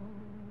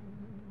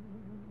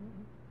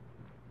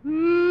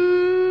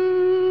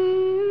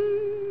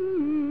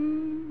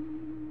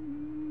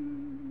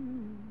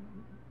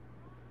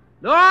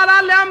 Lord,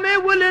 I left me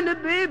Willie the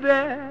baby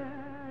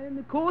in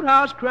the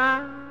courthouse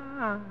crying,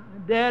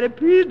 Daddy,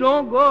 please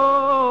don't go.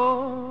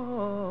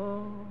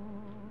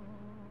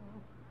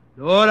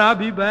 Lord, I'll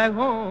be back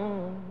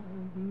home.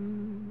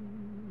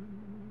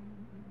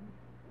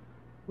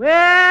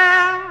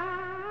 Well,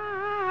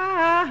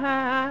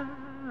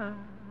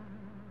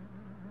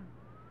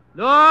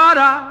 Lord,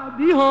 I'll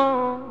be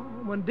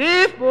home one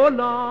day for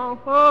long.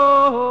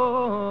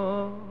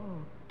 Oh,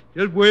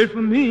 just wait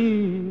for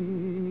me.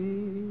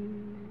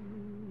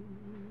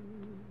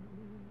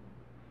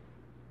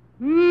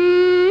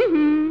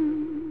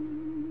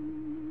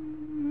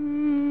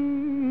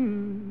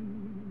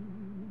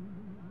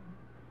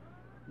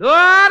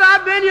 Lord,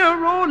 I've been here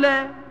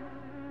rolling,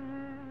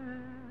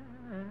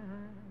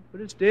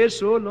 but it stayed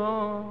so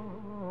long.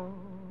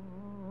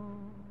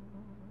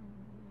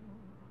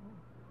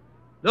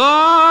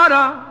 Lord,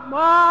 I'm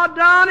all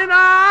down and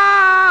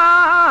out.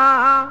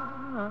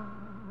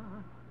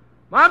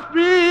 My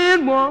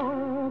friend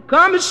won't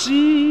come and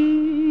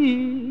see.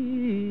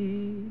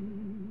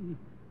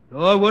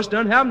 Lord, what's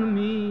done happened to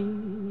me?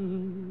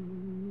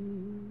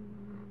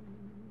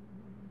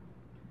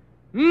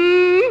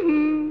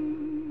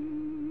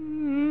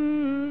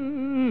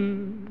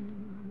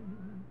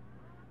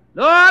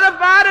 Lord, if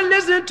I'd have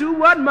listened to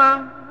what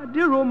my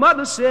dear old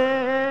mother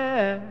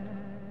said,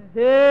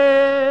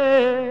 hey,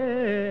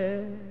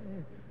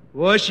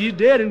 boy, she's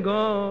dead and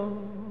gone.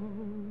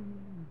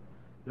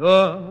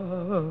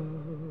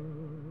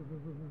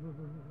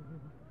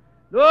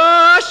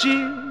 Lord,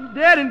 she's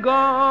dead and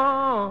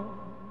gone.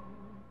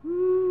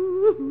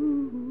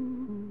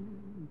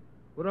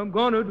 What I'm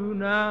gonna do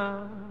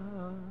now?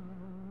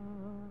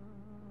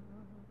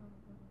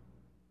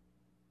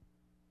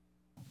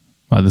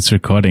 Wow, this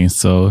recording is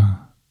so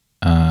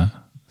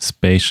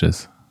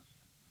spacious.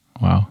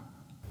 Wow.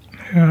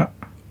 Yeah.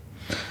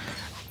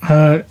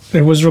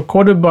 It was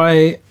recorded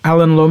by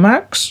Alan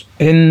Lomax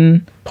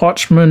in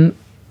Parchment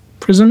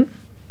Prison.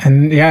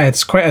 And yeah,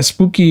 it's quite a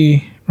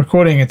spooky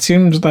recording. It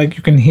seems like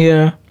you can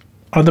hear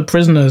other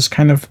prisoners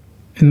kind of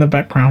in the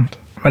background.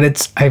 But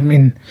it's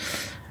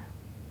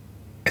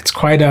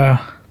quite a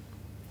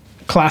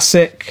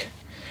classic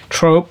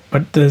trope.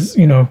 But there's,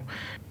 to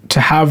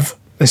have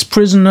this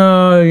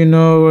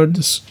prisoner,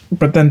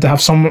 but then to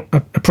have a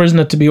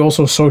prisoner to be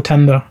also so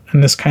tender,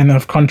 and this kind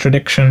of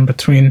contradiction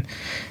between,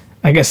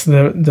 I guess,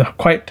 the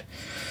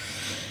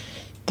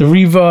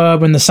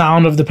reverb and the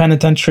sound of the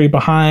penitentiary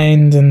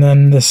behind, and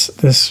then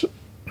this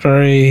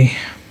very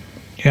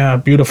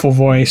beautiful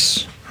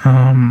voice.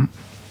 I'm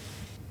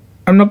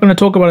not going to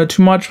talk about it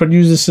too much, but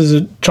use this as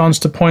a chance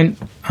to point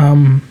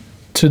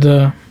to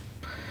the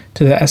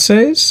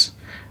essays,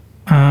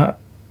 the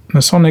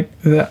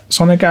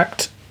Sonic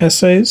Act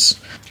essays.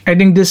 I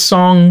think this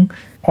song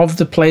of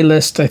the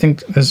playlist, I think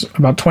there's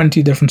about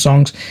 20 different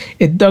songs.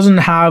 It doesn't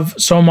have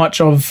so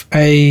much of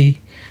a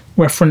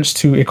reference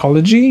to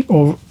ecology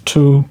or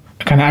to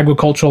a kind of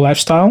agricultural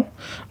lifestyle.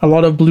 A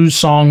lot of blues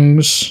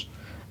songs,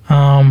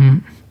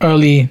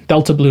 early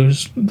Delta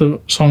blues, the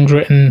songs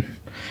written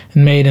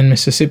and made in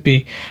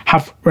Mississippi,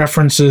 have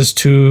references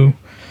to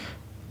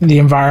the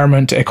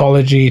environment, to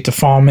ecology, to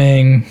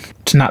farming,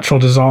 to natural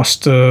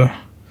disaster.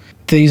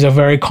 These are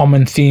very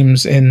common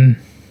themes in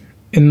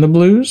the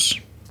blues.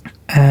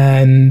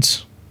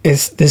 And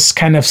it's this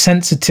kind of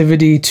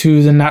sensitivity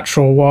to the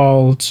natural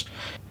world,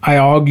 I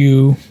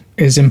argue,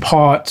 is in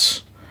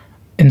part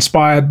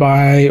inspired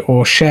by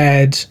or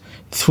shared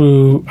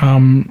through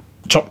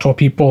Choctaw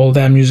people,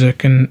 their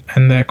music and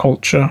their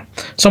culture.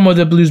 Some of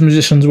the blues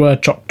musicians were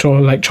Choctaw,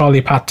 like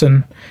Charlie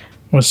Patton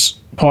was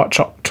part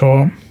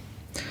Choctaw.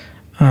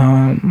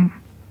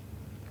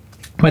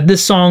 But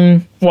this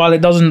song, while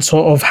it doesn't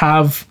sort of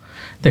have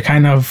the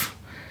kind of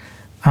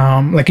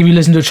like if you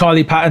listen to a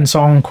Charlie Patton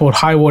song called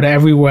High Water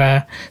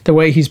Everywhere, the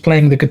way he's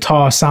playing the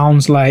guitar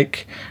sounds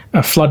like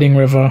a flooding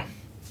river.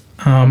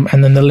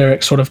 And then the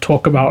lyrics sort of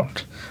talk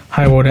about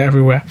high water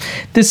everywhere.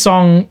 This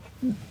song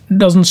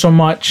doesn't so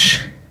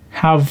much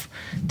have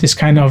this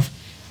kind of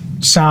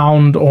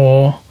sound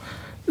or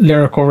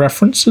lyrical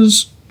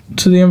references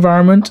to the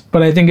environment,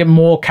 but I think it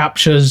more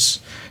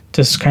captures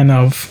this kind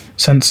of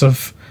sense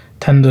of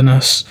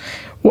tenderness.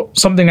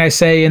 Something I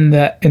say in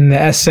the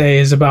essay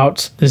is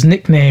about this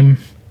nickname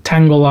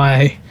Tangle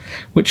Eye,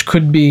 which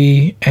could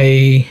be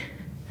a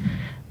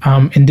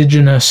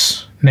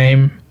indigenous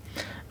name.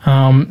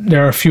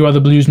 There are a few other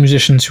blues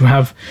musicians who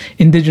have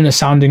indigenous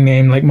sounding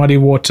names, like Muddy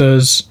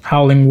Waters,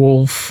 Howling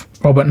Wolf,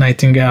 Robert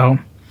Nightingale.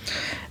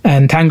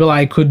 And Tangle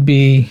Eye could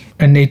be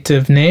a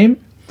native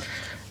name,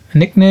 a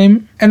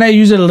nickname. And I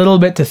use it a little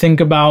bit to think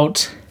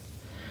about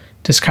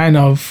this kind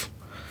of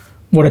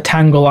what a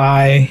tangle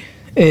eye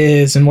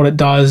is and what it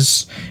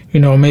does.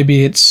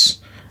 Maybe it's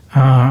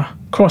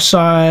cross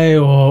eye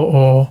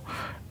or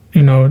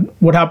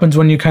what happens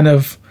when you kind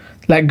of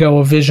let go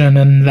of vision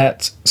and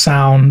let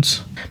sound.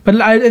 But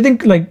I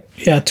think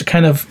to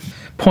kind of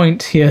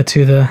point here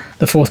to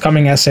the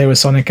forthcoming essay with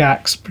Sonic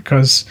Acts,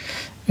 because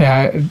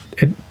I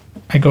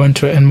go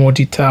into it in more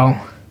detail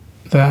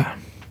there.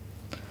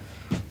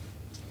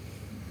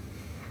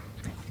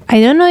 I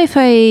don't know if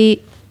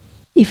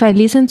I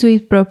listened to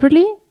it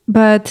properly,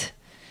 but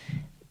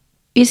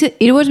was it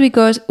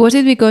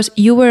because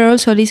you were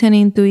also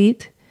listening to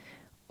it,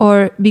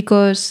 or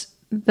because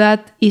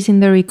that is in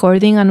the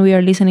recording and we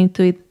are listening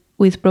to it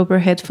with proper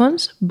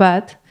headphones?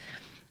 But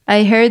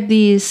I heard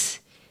these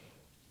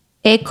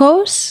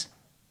echoes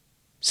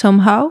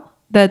somehow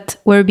that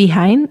were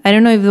behind. I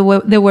don't know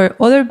if there were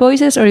other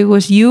voices or it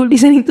was you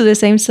listening to the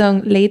same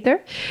song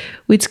later,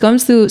 which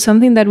comes to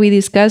something that we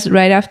discussed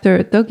right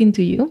after talking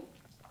to you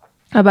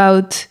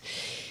about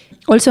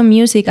also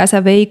music as a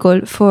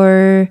vehicle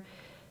for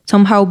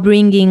somehow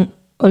bringing,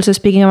 also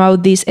speaking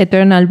about this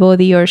eternal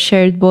body or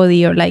shared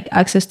body, or like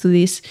access to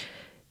this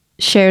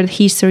shared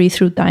history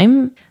through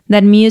time.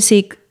 That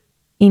music,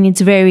 in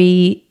its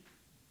very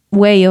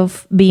way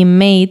of being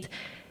made,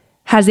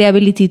 has the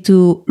ability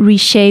to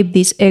reshape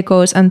these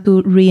echoes and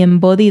to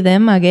re-embody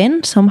them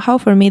again. Somehow,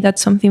 for me,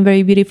 that's something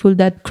very beautiful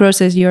that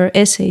crosses your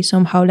essay.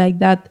 Somehow, like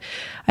that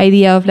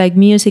idea of like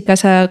music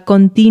as a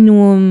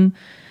continuum,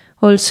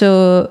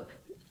 also,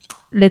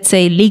 let's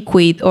say,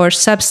 liquid or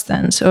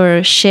substance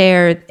or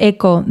shared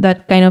echo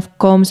that kind of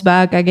comes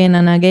back again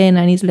and again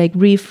and is like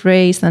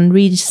rephrased and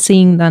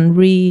re-synced and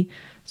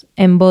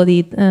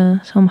re-embodied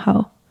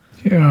somehow.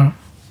 Yeah.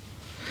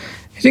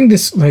 I think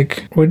this,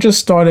 I'm just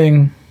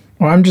starting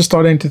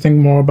to think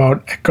more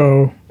about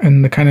echo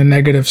and the kind of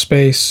negative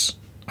space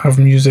of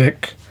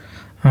music.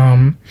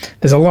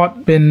 There's a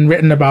lot been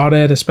written about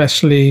it,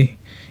 especially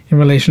in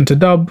relation to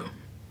dub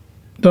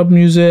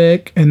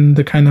music and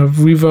the kind of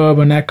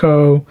reverb and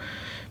echo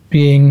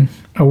being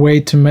a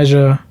way to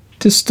measure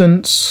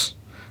distance.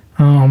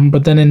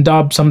 But then in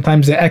dub,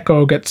 sometimes the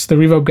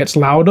reverb gets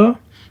louder,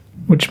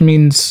 which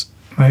means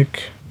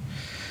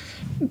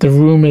the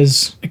room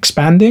is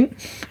expanding,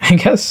 I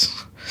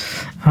guess.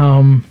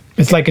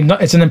 It's like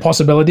it's an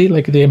impossibility.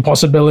 Like the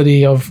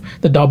impossibility of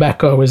the dub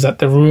echo is that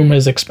the room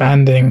is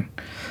expanding.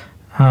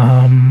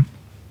 And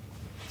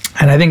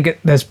I think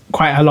there's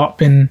quite a lot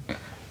been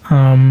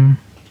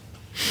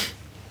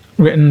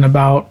written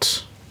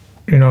about,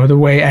 the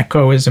way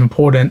echo is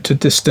important to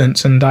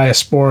distance and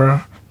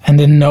diaspora,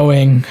 and in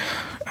knowing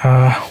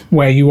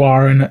where you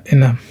are in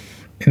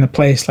a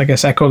place. I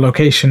guess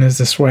echolocation is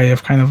this way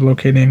of kind of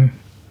locating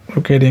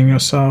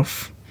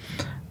yourself.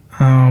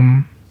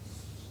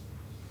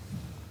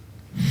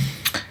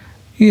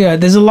 Yeah,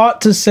 there's a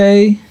lot to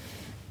say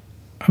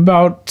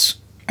about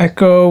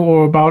echo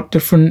or about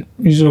different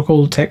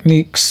musical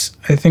techniques.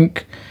 I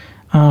think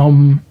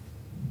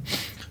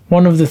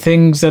one of the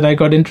things that I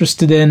got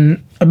interested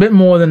in a bit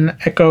more than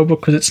echo,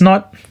 because it's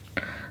not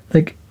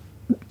like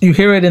you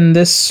hear it in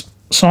this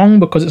song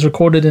because it's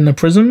recorded in a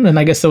prison, and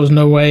I guess there was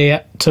no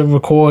way to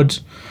record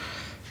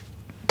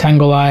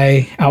Tangle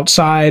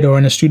outside or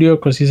in a studio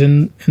because he's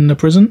in the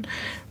prison.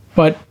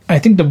 But I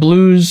think the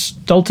blues,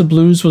 Delta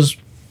blues, was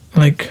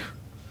like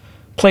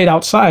played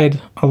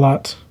outside a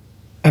lot.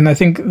 And I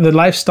think the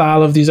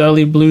lifestyle of these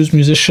early blues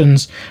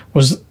musicians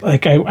was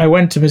like, I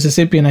went to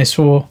Mississippi and I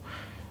saw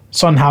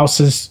Son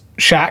House's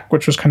shack,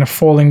 which was kind of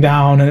falling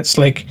down, and it's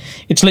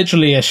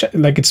literally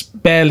like it's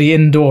barely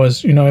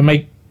indoors. It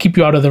may keep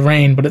you out of the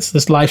rain, but it's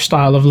this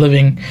lifestyle of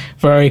living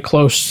very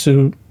close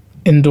to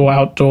indoor,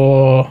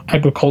 outdoor,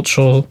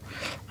 agricultural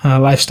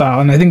lifestyle.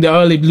 And I think the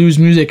early blues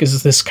music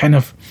is this kind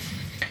of,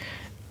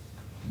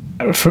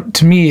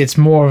 to me, it's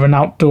more of an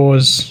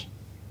outdoors,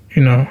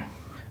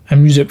 a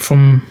music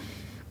from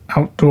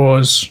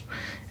outdoors.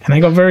 And I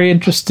got very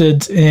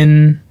interested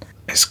in,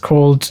 it's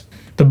called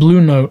the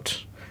blue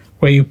note,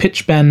 where you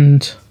pitch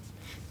bend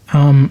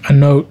a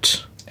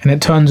note and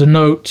it turns a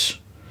note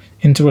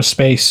into a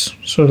space.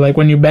 So like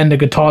when you bend a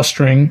guitar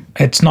string,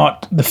 it's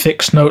not the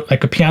fixed note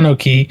like a piano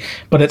key,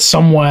 but it's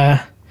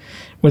somewhere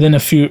within a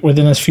few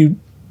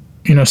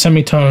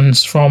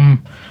semitones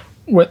from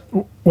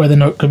where the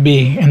note could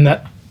be, and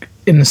that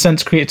in a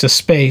sense creates a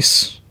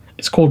space.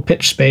 It's called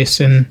pitch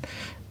space in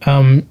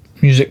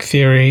music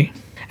theory.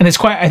 And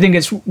I think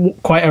it's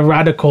quite a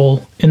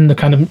radical in the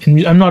kind of,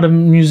 I'm not a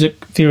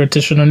music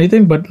theoretician or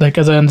anything, but like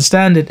as I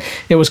understand it,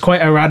 it was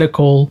quite a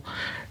radical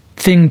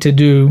thing to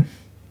do,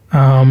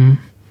 to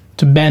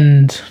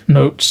bend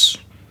notes.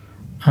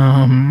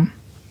 And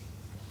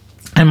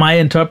my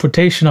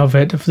interpretation of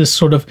it, of this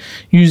sort of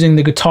using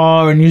the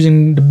guitar and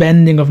using the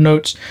bending of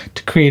notes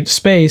to create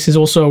space, is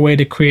also a way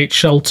to create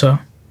shelter,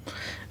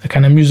 a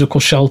kind of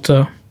musical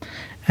shelter.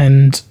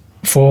 And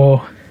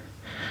for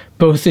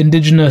both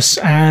indigenous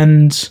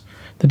and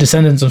the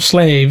descendants of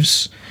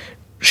slaves,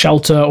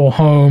 shelter or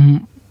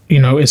home,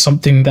 is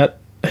something that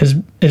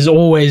is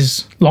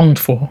always longed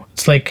for.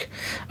 It's like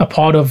a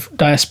part of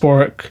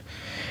diasporic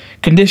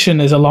condition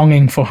is a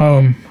longing for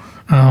home.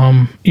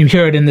 You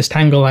hear it in this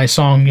Tangle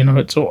song,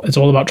 it's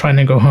all about trying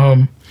to go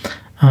home.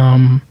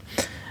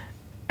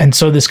 And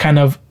so this kind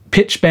of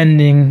pitch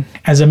bending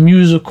as a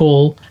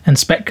musical and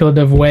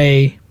speculative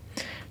way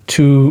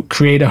to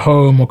create a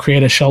home or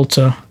create a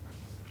shelter.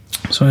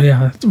 So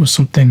yeah, it was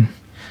something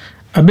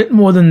a bit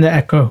more than the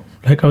echo.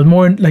 Like I was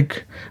more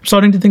like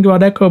starting to think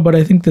about echo, but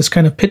I think this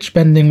kind of pitch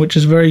bending, which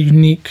is very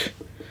unique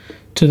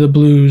to the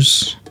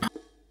blues.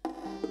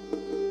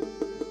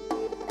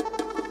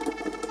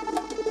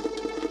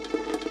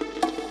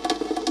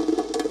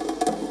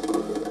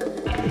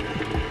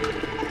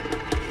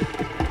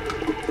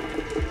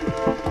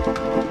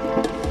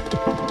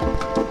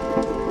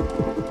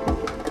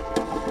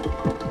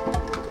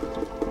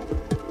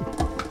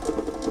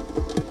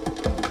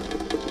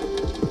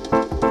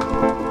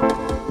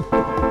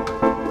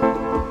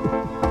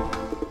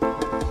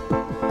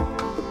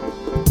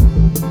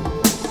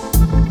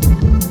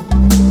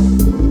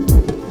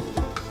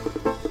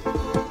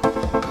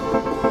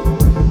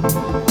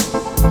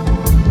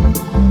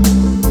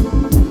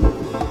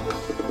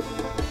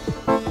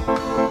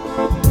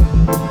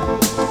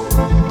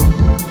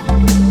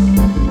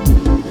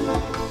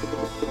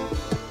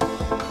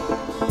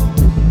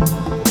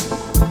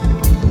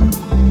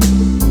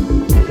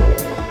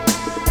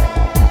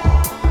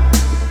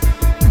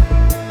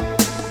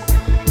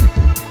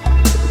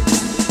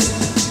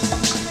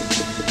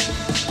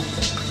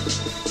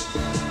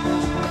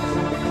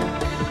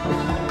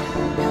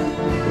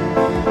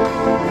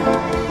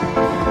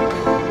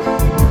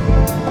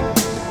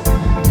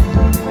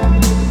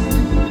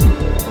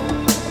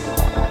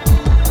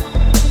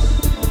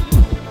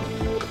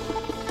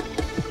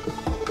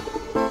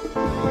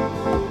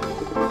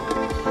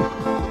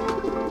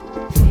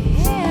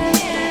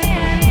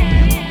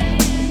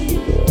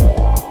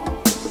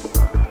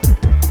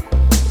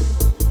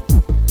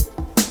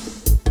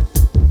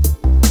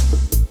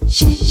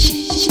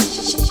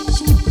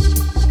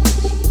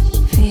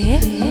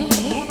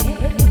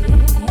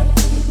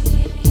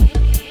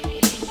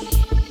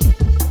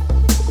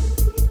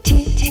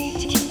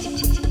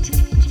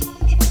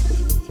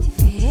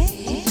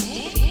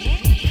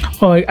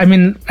 Well, I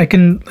mean, I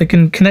can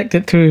connect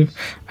it to.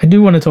 I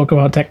do want to talk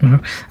about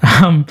techno.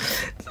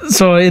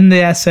 So in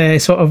the essay,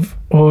 sort of,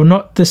 or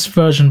not this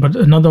version, but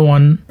another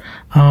one,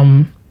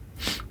 I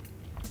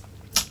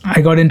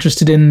got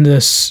interested in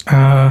this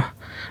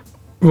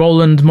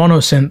Roland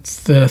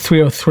monosynth, the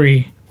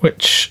 303,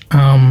 which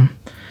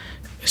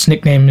its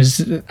nickname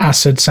is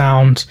Acid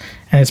Sound,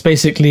 and it's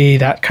basically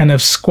that kind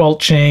of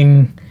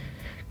squelching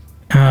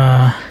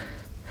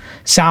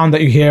sound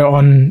that you hear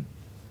on,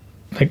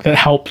 like, that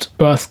helped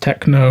birth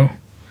techno.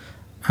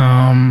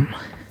 I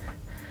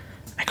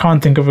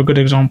can't think of a good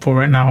example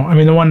right now. I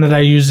mean, the one that I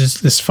use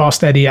is this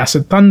Fast Eddie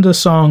Acid Thunder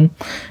song,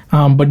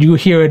 but you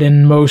hear it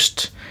in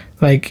most,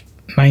 like,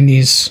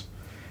 90s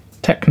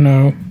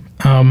techno.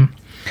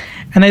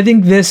 And I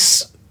think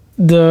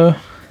the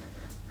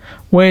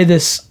way the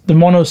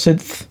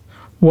monosynth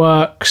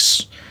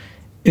works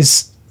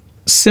is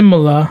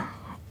similar,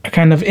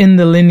 kind of in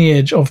the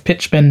lineage of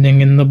pitch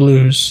bending in the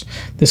blues.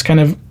 This kind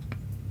of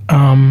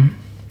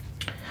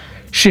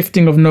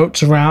shifting of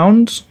notes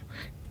around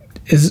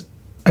is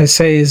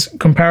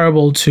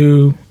comparable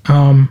to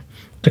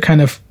the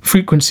kind of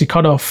frequency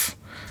cutoff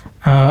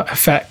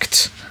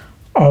effect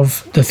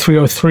of the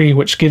 303,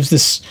 which gives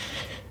this.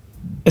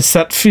 It's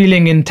that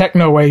feeling in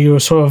techno where you're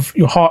sort of,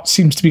 your heart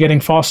seems to be getting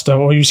faster,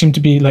 or you seem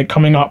to be like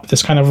coming up,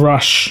 this kind of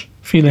rush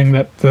feeling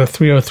that the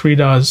 303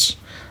 does.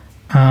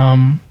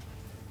 And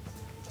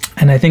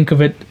I think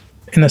of it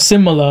in a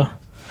similar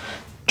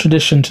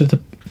tradition to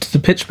the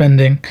pitch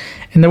bending.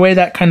 And the way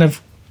that kind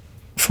of,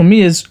 for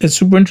me, is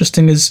super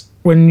interesting is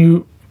when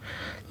you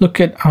look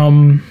at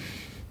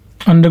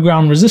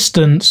Underground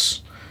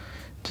Resistance,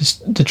 this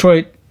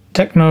Detroit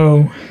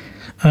techno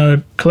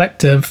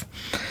collective.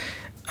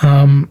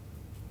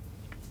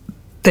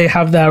 They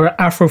have their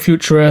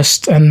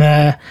Afrofuturist and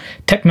their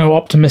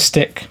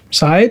techno-optimistic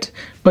side,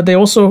 but they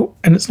also,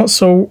 and it's not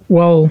so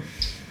well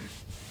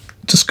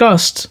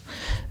discussed,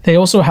 they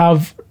also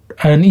have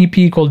an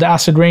EP called the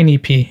Acid Rain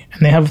EP,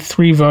 and they have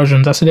 3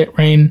 versions, Acid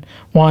Rain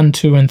 1,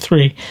 2, and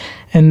 3.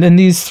 And in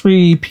these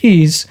 3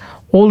 EPs,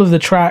 all of the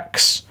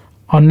tracks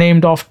are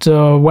named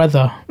after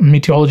weather,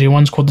 meteorology.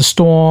 One's called the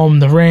storm,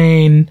 the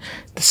rain,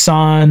 the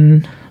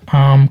sun,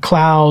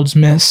 clouds,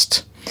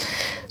 mist.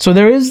 So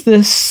there is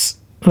this,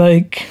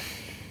 like,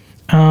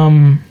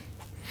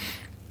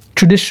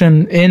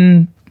 tradition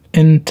in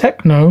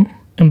techno,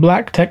 in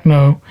black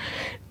techno,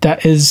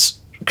 that is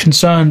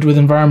concerned with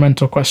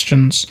environmental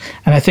questions.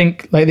 And I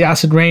think, like, the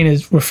Acid Rain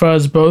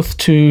refers both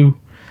to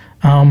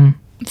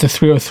the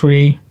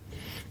 303,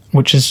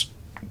 which is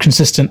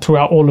consistent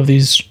throughout all of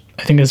these.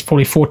 I think there's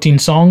probably 14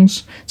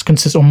 songs. It's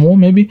consistent, or more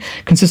maybe,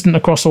 consistent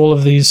across all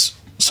of these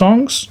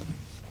songs.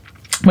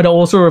 But it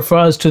also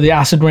refers to the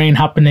acid rain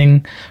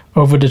happening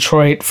over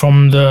Detroit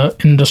from the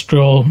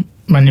industrial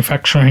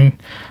manufacturing.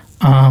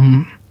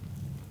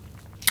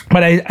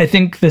 But I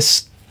think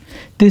this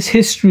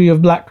history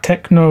of black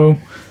techno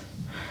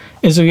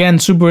is, again,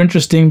 super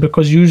interesting,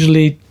 because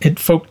usually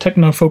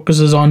techno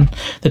focuses on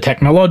the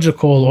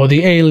technological or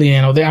the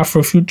alien or the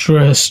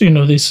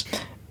Afrofuturist, these.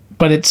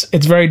 But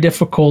it's very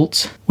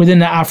difficult within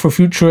the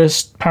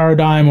Afrofuturist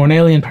paradigm or an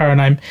alien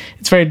paradigm.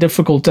 It's very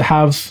difficult to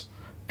have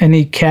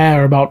any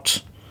care about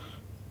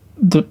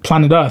the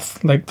planet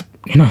Earth. Like,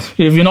 if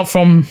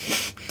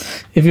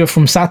you're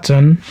from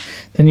Saturn,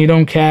 then you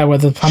don't care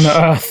whether the planet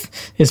Earth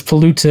is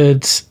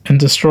polluted and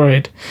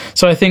destroyed.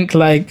 So I think,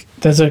 like,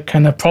 there's a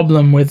kind of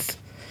problem with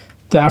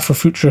the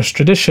Afrofuturist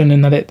tradition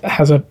in that it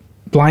has a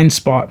blind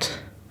spot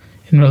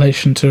in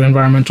relation to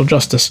environmental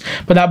justice.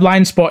 But that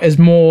blind spot is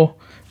more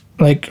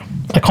like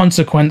a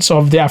consequence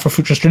of the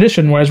Afrofuturist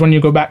tradition, whereas when you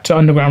go back to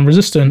Underground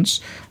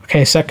Resistance,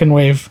 okay, second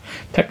wave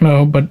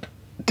techno, but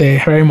they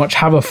very much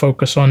have a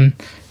focus on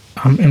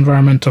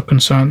environmental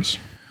concerns.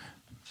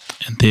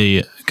 And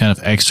the kind of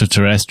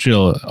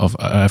extraterrestrial of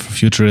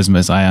Afrofuturism,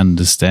 as I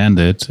understand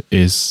it,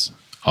 is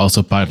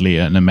also partly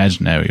an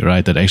imaginary,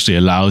 right? That actually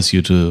allows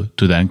you to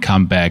then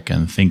come back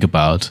and think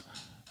about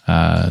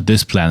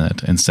this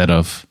planet instead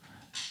of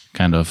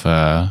kind of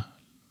a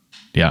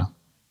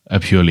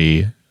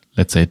purely,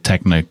 let's say,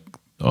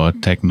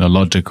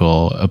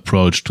 technological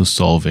approach to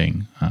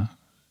solving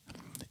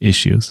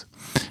issues.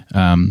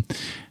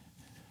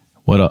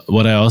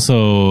 What I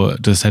also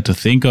just had to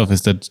think of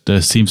is that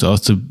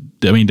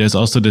there's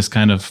also this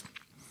kind of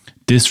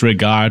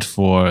disregard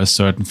for a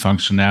certain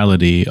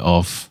functionality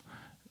of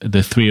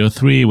the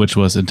 303, which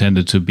was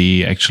intended to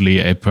be actually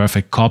a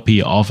perfect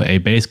copy of a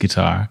bass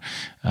guitar.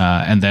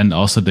 And then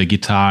also the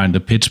guitar and the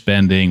pitch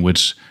bending,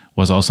 which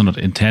was also not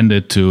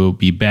intended to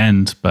be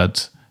bent,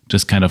 but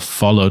just kind of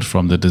followed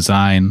from the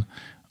design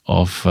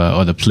of,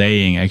 or the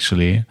playing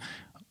actually,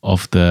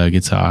 of the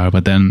guitar.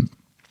 But then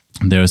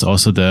there's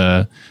also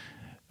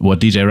what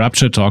DJ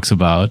Rupture talks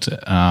about,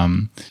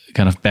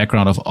 kind of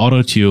background of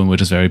autotune,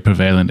 which is very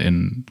prevalent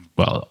in,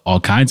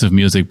 all kinds of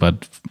music,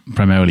 but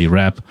primarily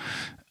rap.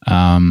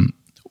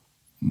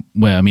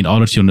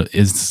 Autotune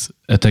is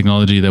a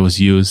technology that was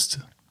used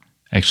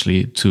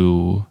actually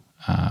to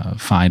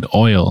find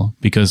oil,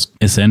 because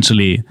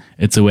essentially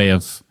it's a way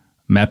of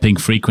mapping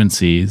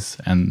frequencies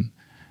and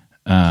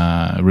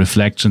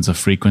reflections of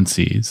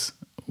frequencies,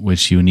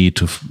 which you need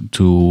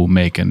to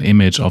make an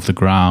image of the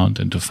ground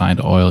and to find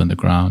oil in the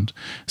ground.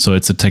 So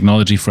it's a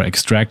technology for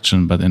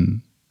extraction, but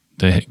in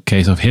the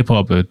case of hip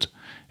hop, it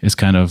is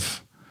kind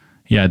of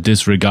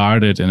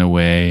disregarded in a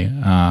way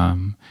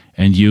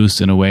and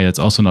used in a way that's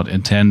also not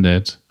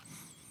intended,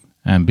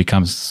 and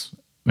becomes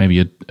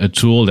maybe a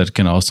tool that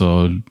can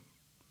also,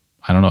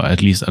 I don't know,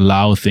 at least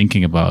allow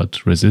thinking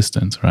about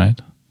resistance, right?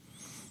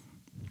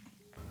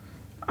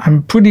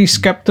 I'm pretty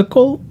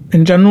skeptical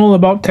in general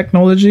about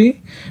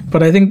technology,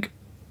 but I think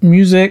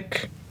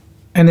music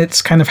and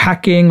its kind of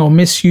hacking or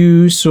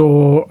misuse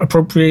or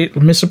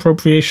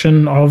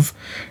misappropriation of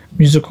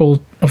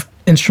of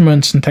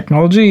instruments and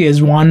technology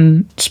is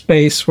one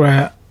space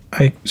where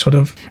I sort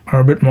of are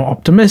a bit more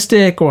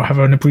optimistic or have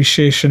an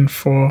appreciation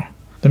for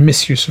the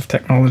misuse of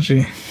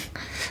technology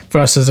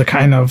versus a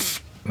kind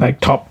of like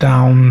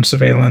top-down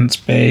surveillance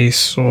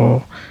base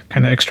or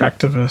kind of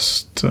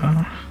extractivist.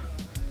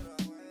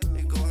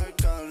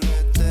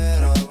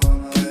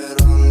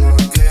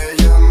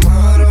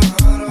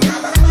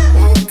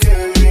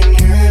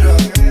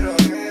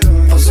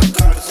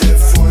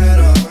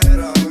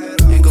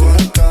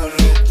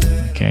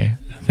 Okay,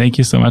 thank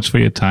you so much for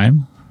your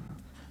time.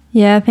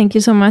 Yeah, thank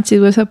you so much. It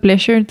was a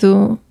pleasure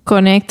to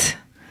connect.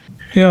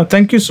 Yeah,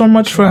 thank you so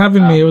much for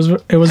having me.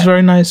 It was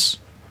very nice.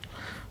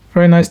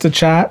 Very nice to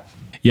chat.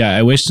 Yeah,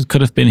 I wish it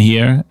could have been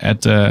here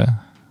at I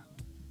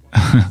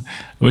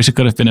wish it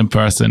could have been in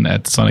person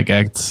at Sonic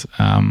Acts.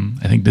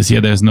 I think this year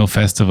there's no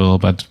festival,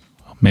 but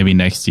maybe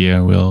next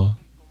year we'll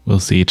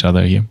see each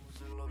other here.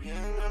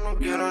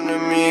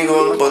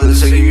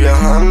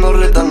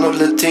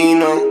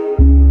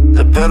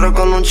 De perro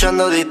con un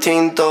chando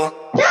distinto.